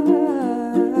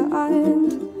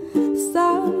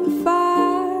 some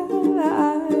fun.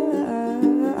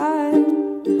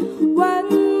 When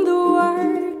the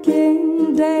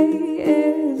working day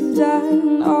is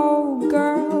done, oh,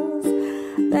 girls,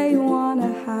 they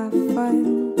wanna have fun.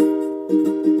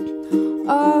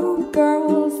 Oh,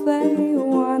 girls, they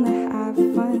wanna have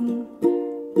fun.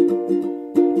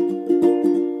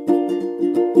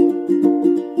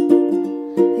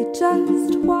 They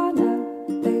just wanna,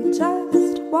 they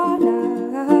just wanna,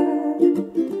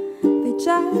 they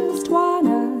just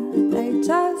wanna, they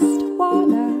just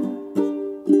wanna,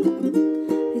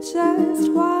 they just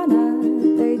wanna,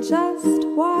 they just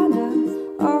wanna.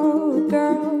 Oh,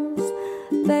 girls,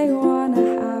 they wanna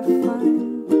have fun.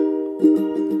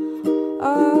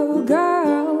 Oh,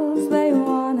 girls, they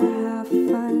wanna have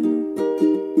fun.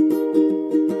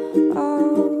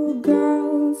 Oh,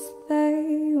 girls, they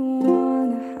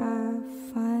wanna have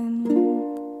fun.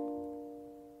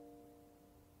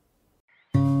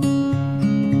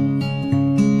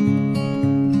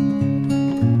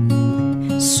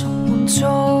 Someone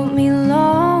told me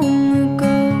long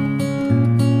ago,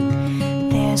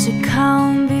 there's a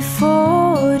calm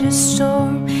before the storm.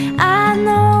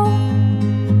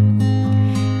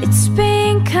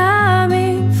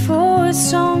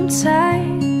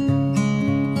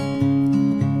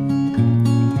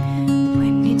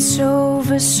 rain's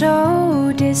over,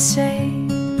 so they say.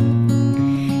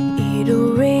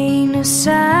 It'll rain a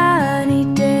sunny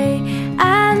day,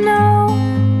 I know,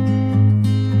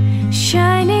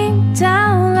 shining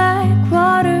down like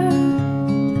water.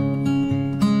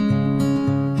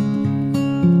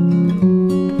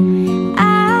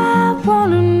 I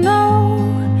wanna know,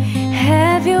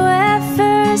 have you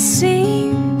ever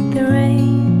seen the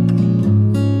rain?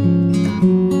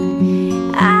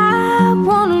 I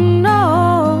wanna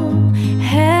know,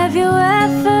 have you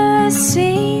ever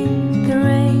seen the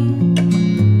rain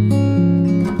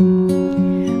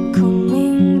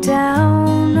coming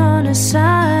down on a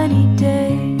sunny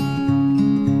day?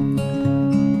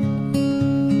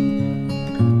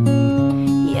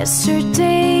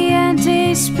 Yesterday and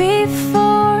days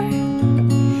before,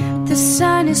 the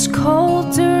sun is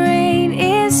cold, the rain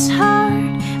is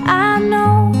hard, I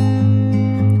know.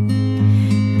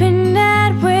 Been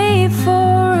that way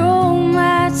for all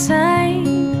my time,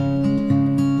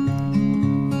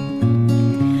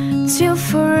 till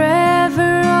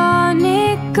forever on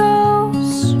it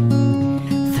goes,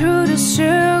 through the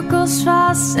circles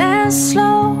fast and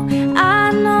slow,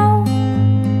 I know.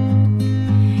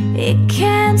 It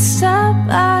can't stop,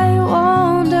 I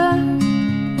wonder.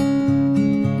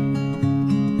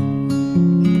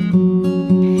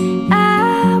 I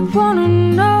wanna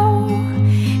know,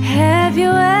 have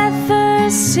you ever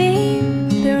seen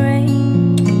the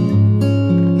rain?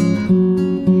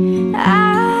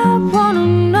 I wanna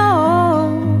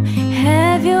know,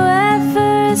 have you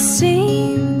ever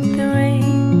seen the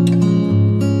rain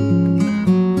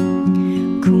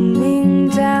coming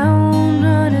down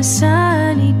on a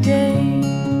sunny day?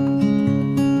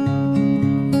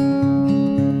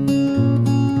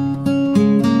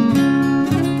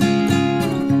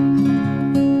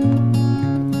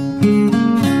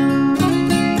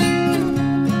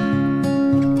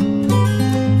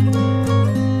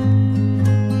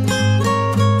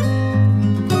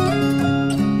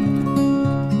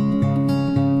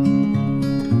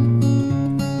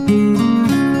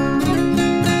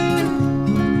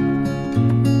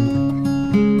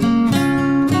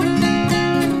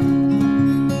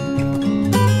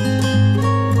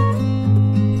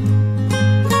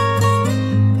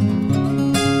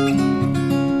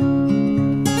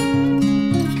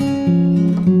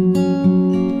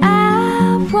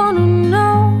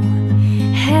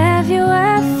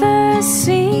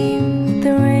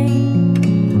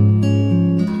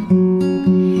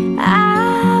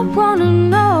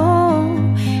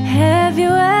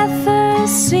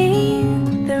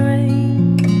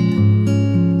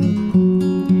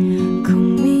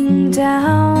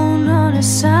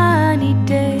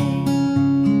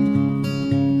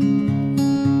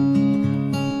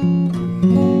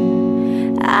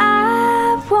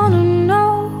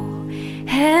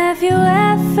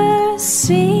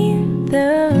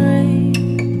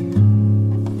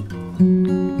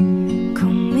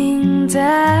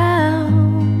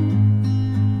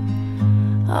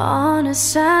 A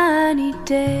sunny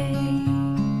day.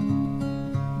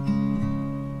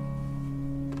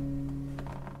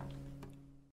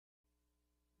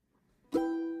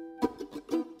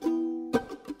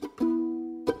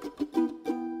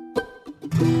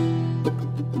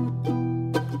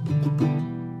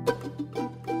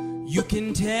 You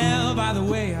can tell by the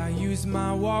way I use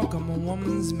my walk, I'm a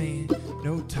woman's man,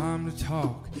 no time to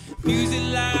talk. Music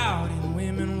loud and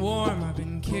women warm, I've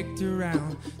been kicked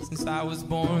around since I was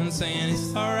born, saying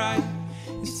it's alright,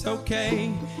 it's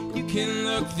okay. You can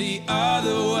look the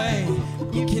other way,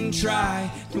 you can try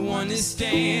to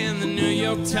understand the New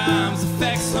York Times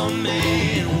effects on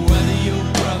man. Whether your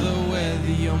brother,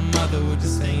 whether your mother, we're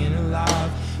just staying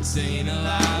alive, staying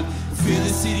alive. Feel the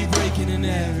city breaking and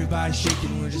everybody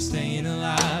shaking, we're just staying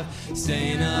alive,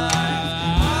 staying alive.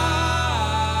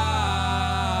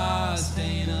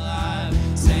 Staying alive,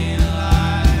 staying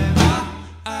alive.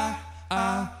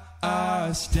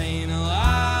 Staying alive.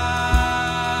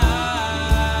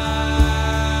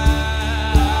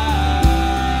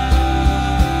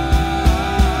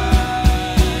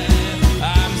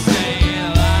 I'm staying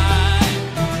alive.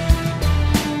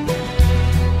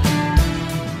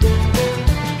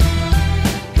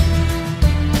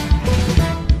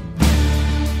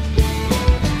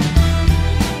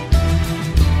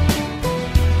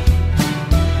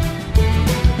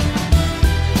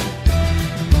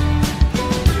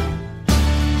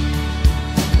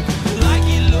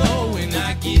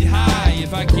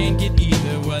 If I can't get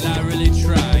either, well I really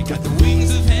try. Got the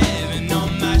wings of heaven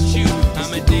on my shoe.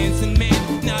 I'm a dancing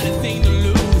man, not a thing to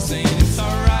lose. Saying it's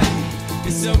alright,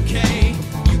 it's okay.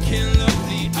 You can look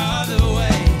the other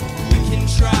way. We can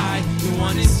try to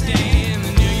understand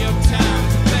the New York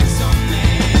Times.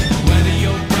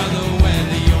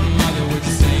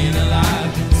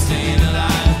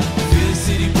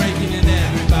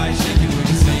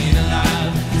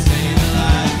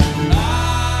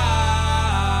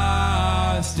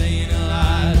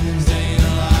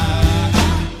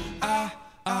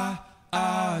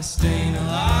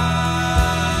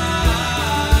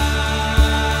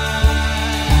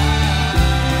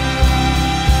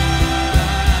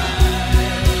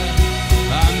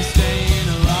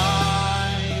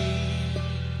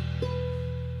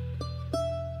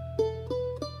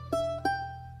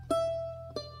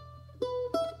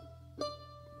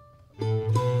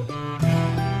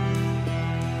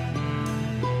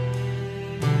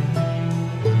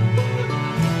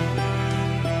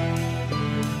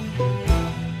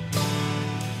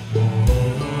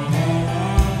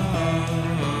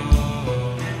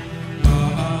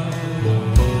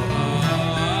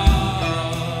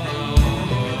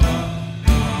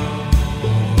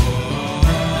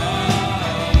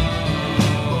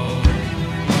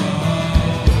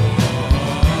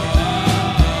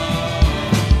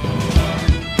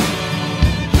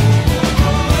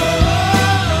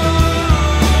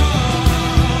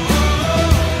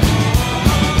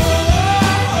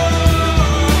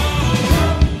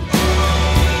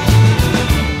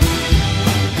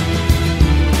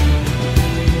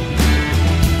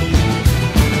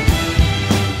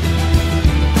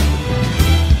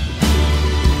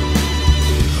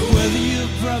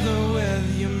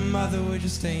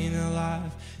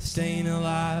 staying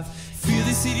alive. Feel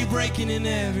the city breaking and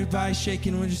everybody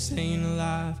shaking when you're staying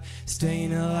alive,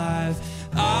 staying alive.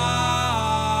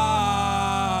 Ah,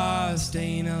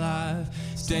 staying alive,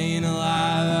 staying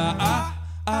alive. Ah,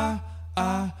 ah,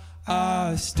 ah,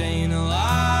 ah, staying alive.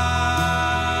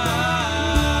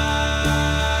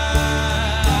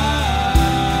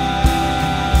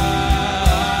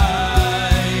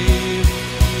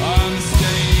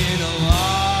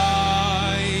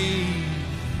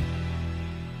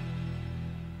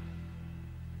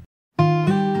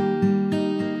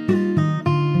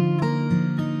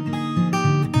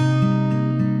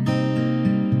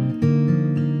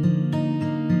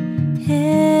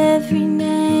 Every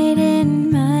night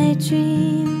in my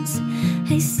dreams,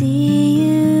 I see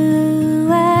you,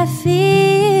 I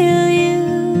feel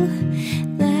you.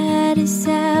 That is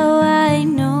how I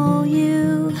know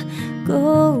you.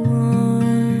 Go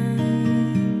on.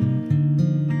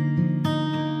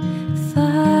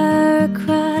 Far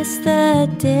across the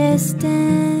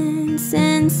distance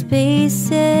and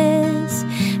spaces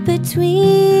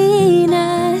between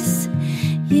us,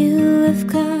 you have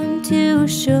come to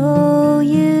show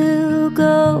you.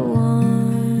 Go on.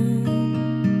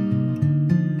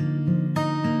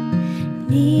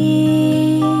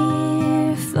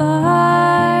 Near,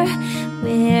 far,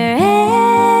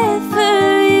 wherever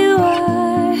you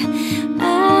are,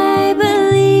 I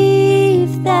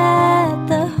believe that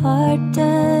the heart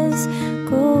does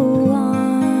go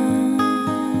on.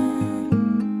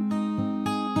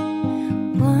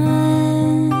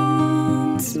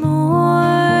 Once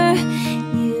more,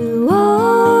 you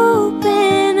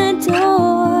open a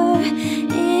door,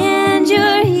 and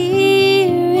you're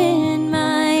here in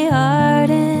my heart,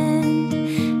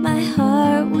 and my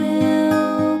heart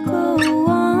will go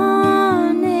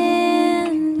on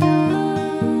and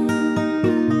on.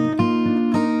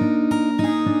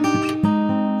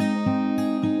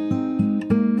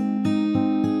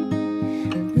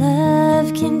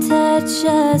 Love can touch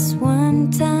us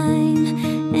one time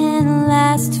and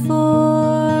last for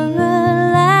a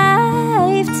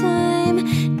lifetime.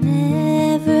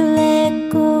 Never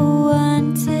let go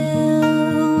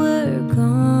until we're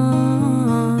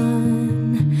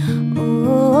gone.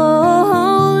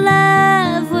 Oh,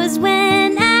 love was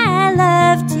when I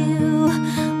loved you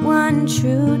one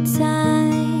true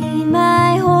time.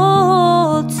 I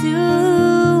hold to,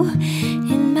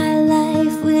 and my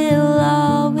life will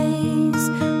always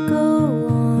go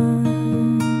on.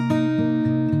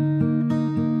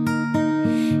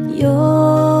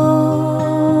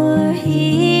 You're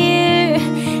here,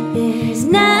 there's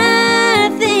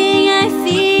nothing I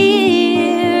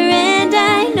fear, and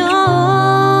I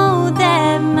know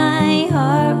that my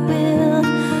heart will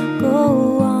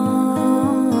go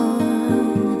on.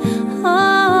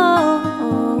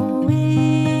 Oh,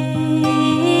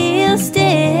 we'll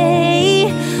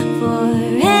stay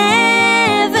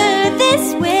forever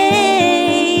this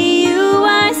way. You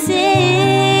are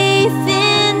safe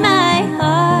in my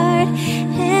heart,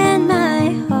 and my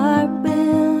heart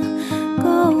will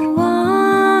go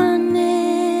on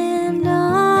and on.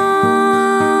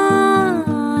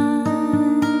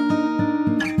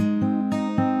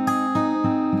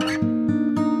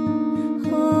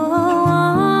 Oh,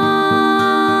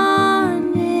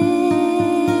 on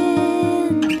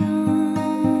and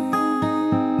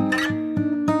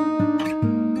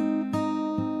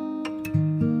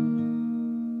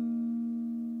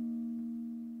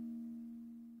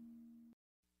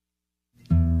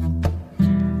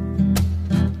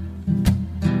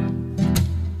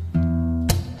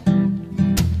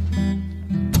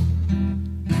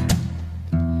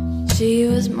She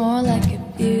was more like a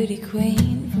beauty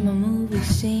queen from a movie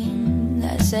scene.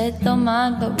 I said, don't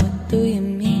mind, but what do you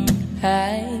mean?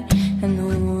 I am the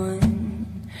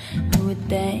one who would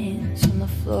dance on the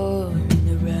floor in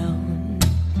the round.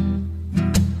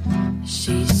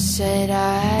 She said,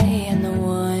 I am the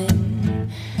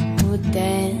one who would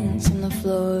dance on the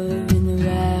floor in the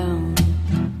round.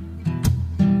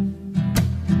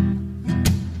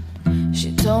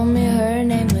 She told me her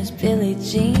name was Billie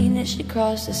Jean as she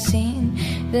crossed the scene.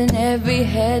 Then every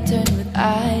head turned with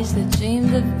eyes that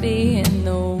dreamed of being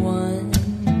the one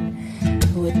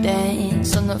who would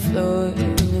dance on the floor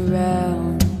in the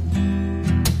round.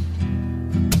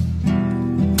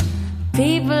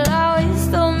 People always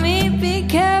told me, be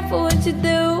careful what you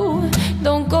do.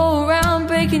 Don't go around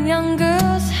breaking young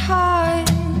girls'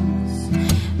 hearts.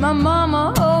 My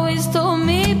mama always told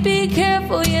me, be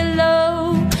careful your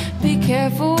love. Be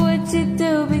careful what you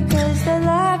do, because the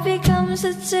lie becomes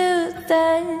the truth.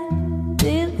 That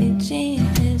Billie Jean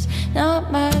is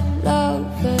not my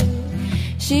lover.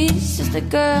 She's just a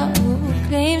girl who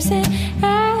claims that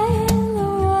I am the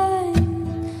one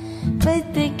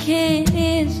kid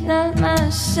is not my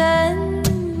son.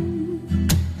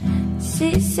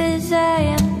 She says I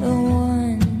am the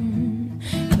one,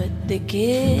 but the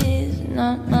kid is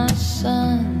not my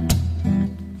son.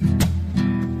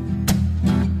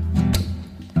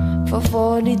 For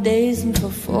 40 days and for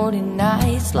 40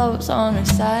 nights, love's on her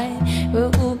side.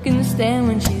 But who can stand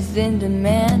when she's in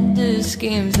demand? The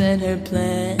schemes and her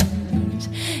plans,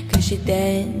 'cause she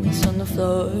danced on the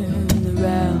floor in the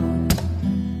round.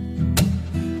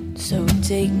 So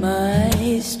take my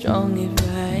strong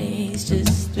advice,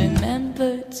 just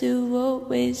remember to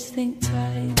always think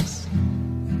twice.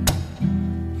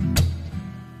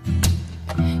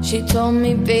 She told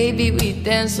me, baby, we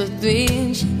danced for 3,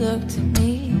 and she looked at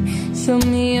me, showed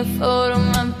me a photo,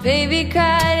 my baby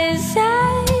cried, his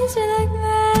eyes were like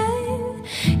mine,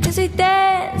 'cause we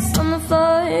danced on the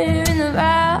floor in the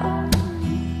round.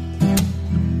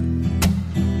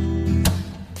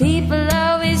 People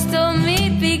always told me,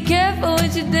 be careful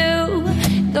what you do,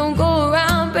 don't go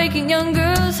around breaking young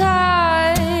girls'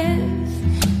 hearts.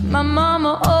 My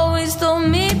mama always told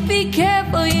me, be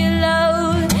careful you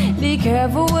love, be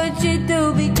careful what you do,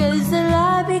 because the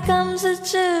lie becomes the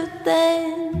truth.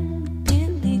 Then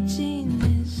Billie Jean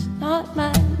is not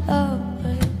my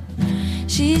lover,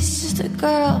 she's just a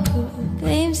girl who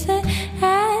claims that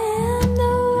I am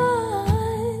the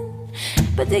one,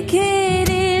 but the kid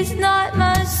is not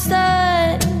my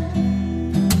son.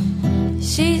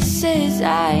 She says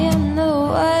I am the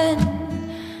one,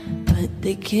 but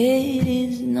the kid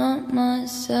is not my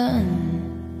son.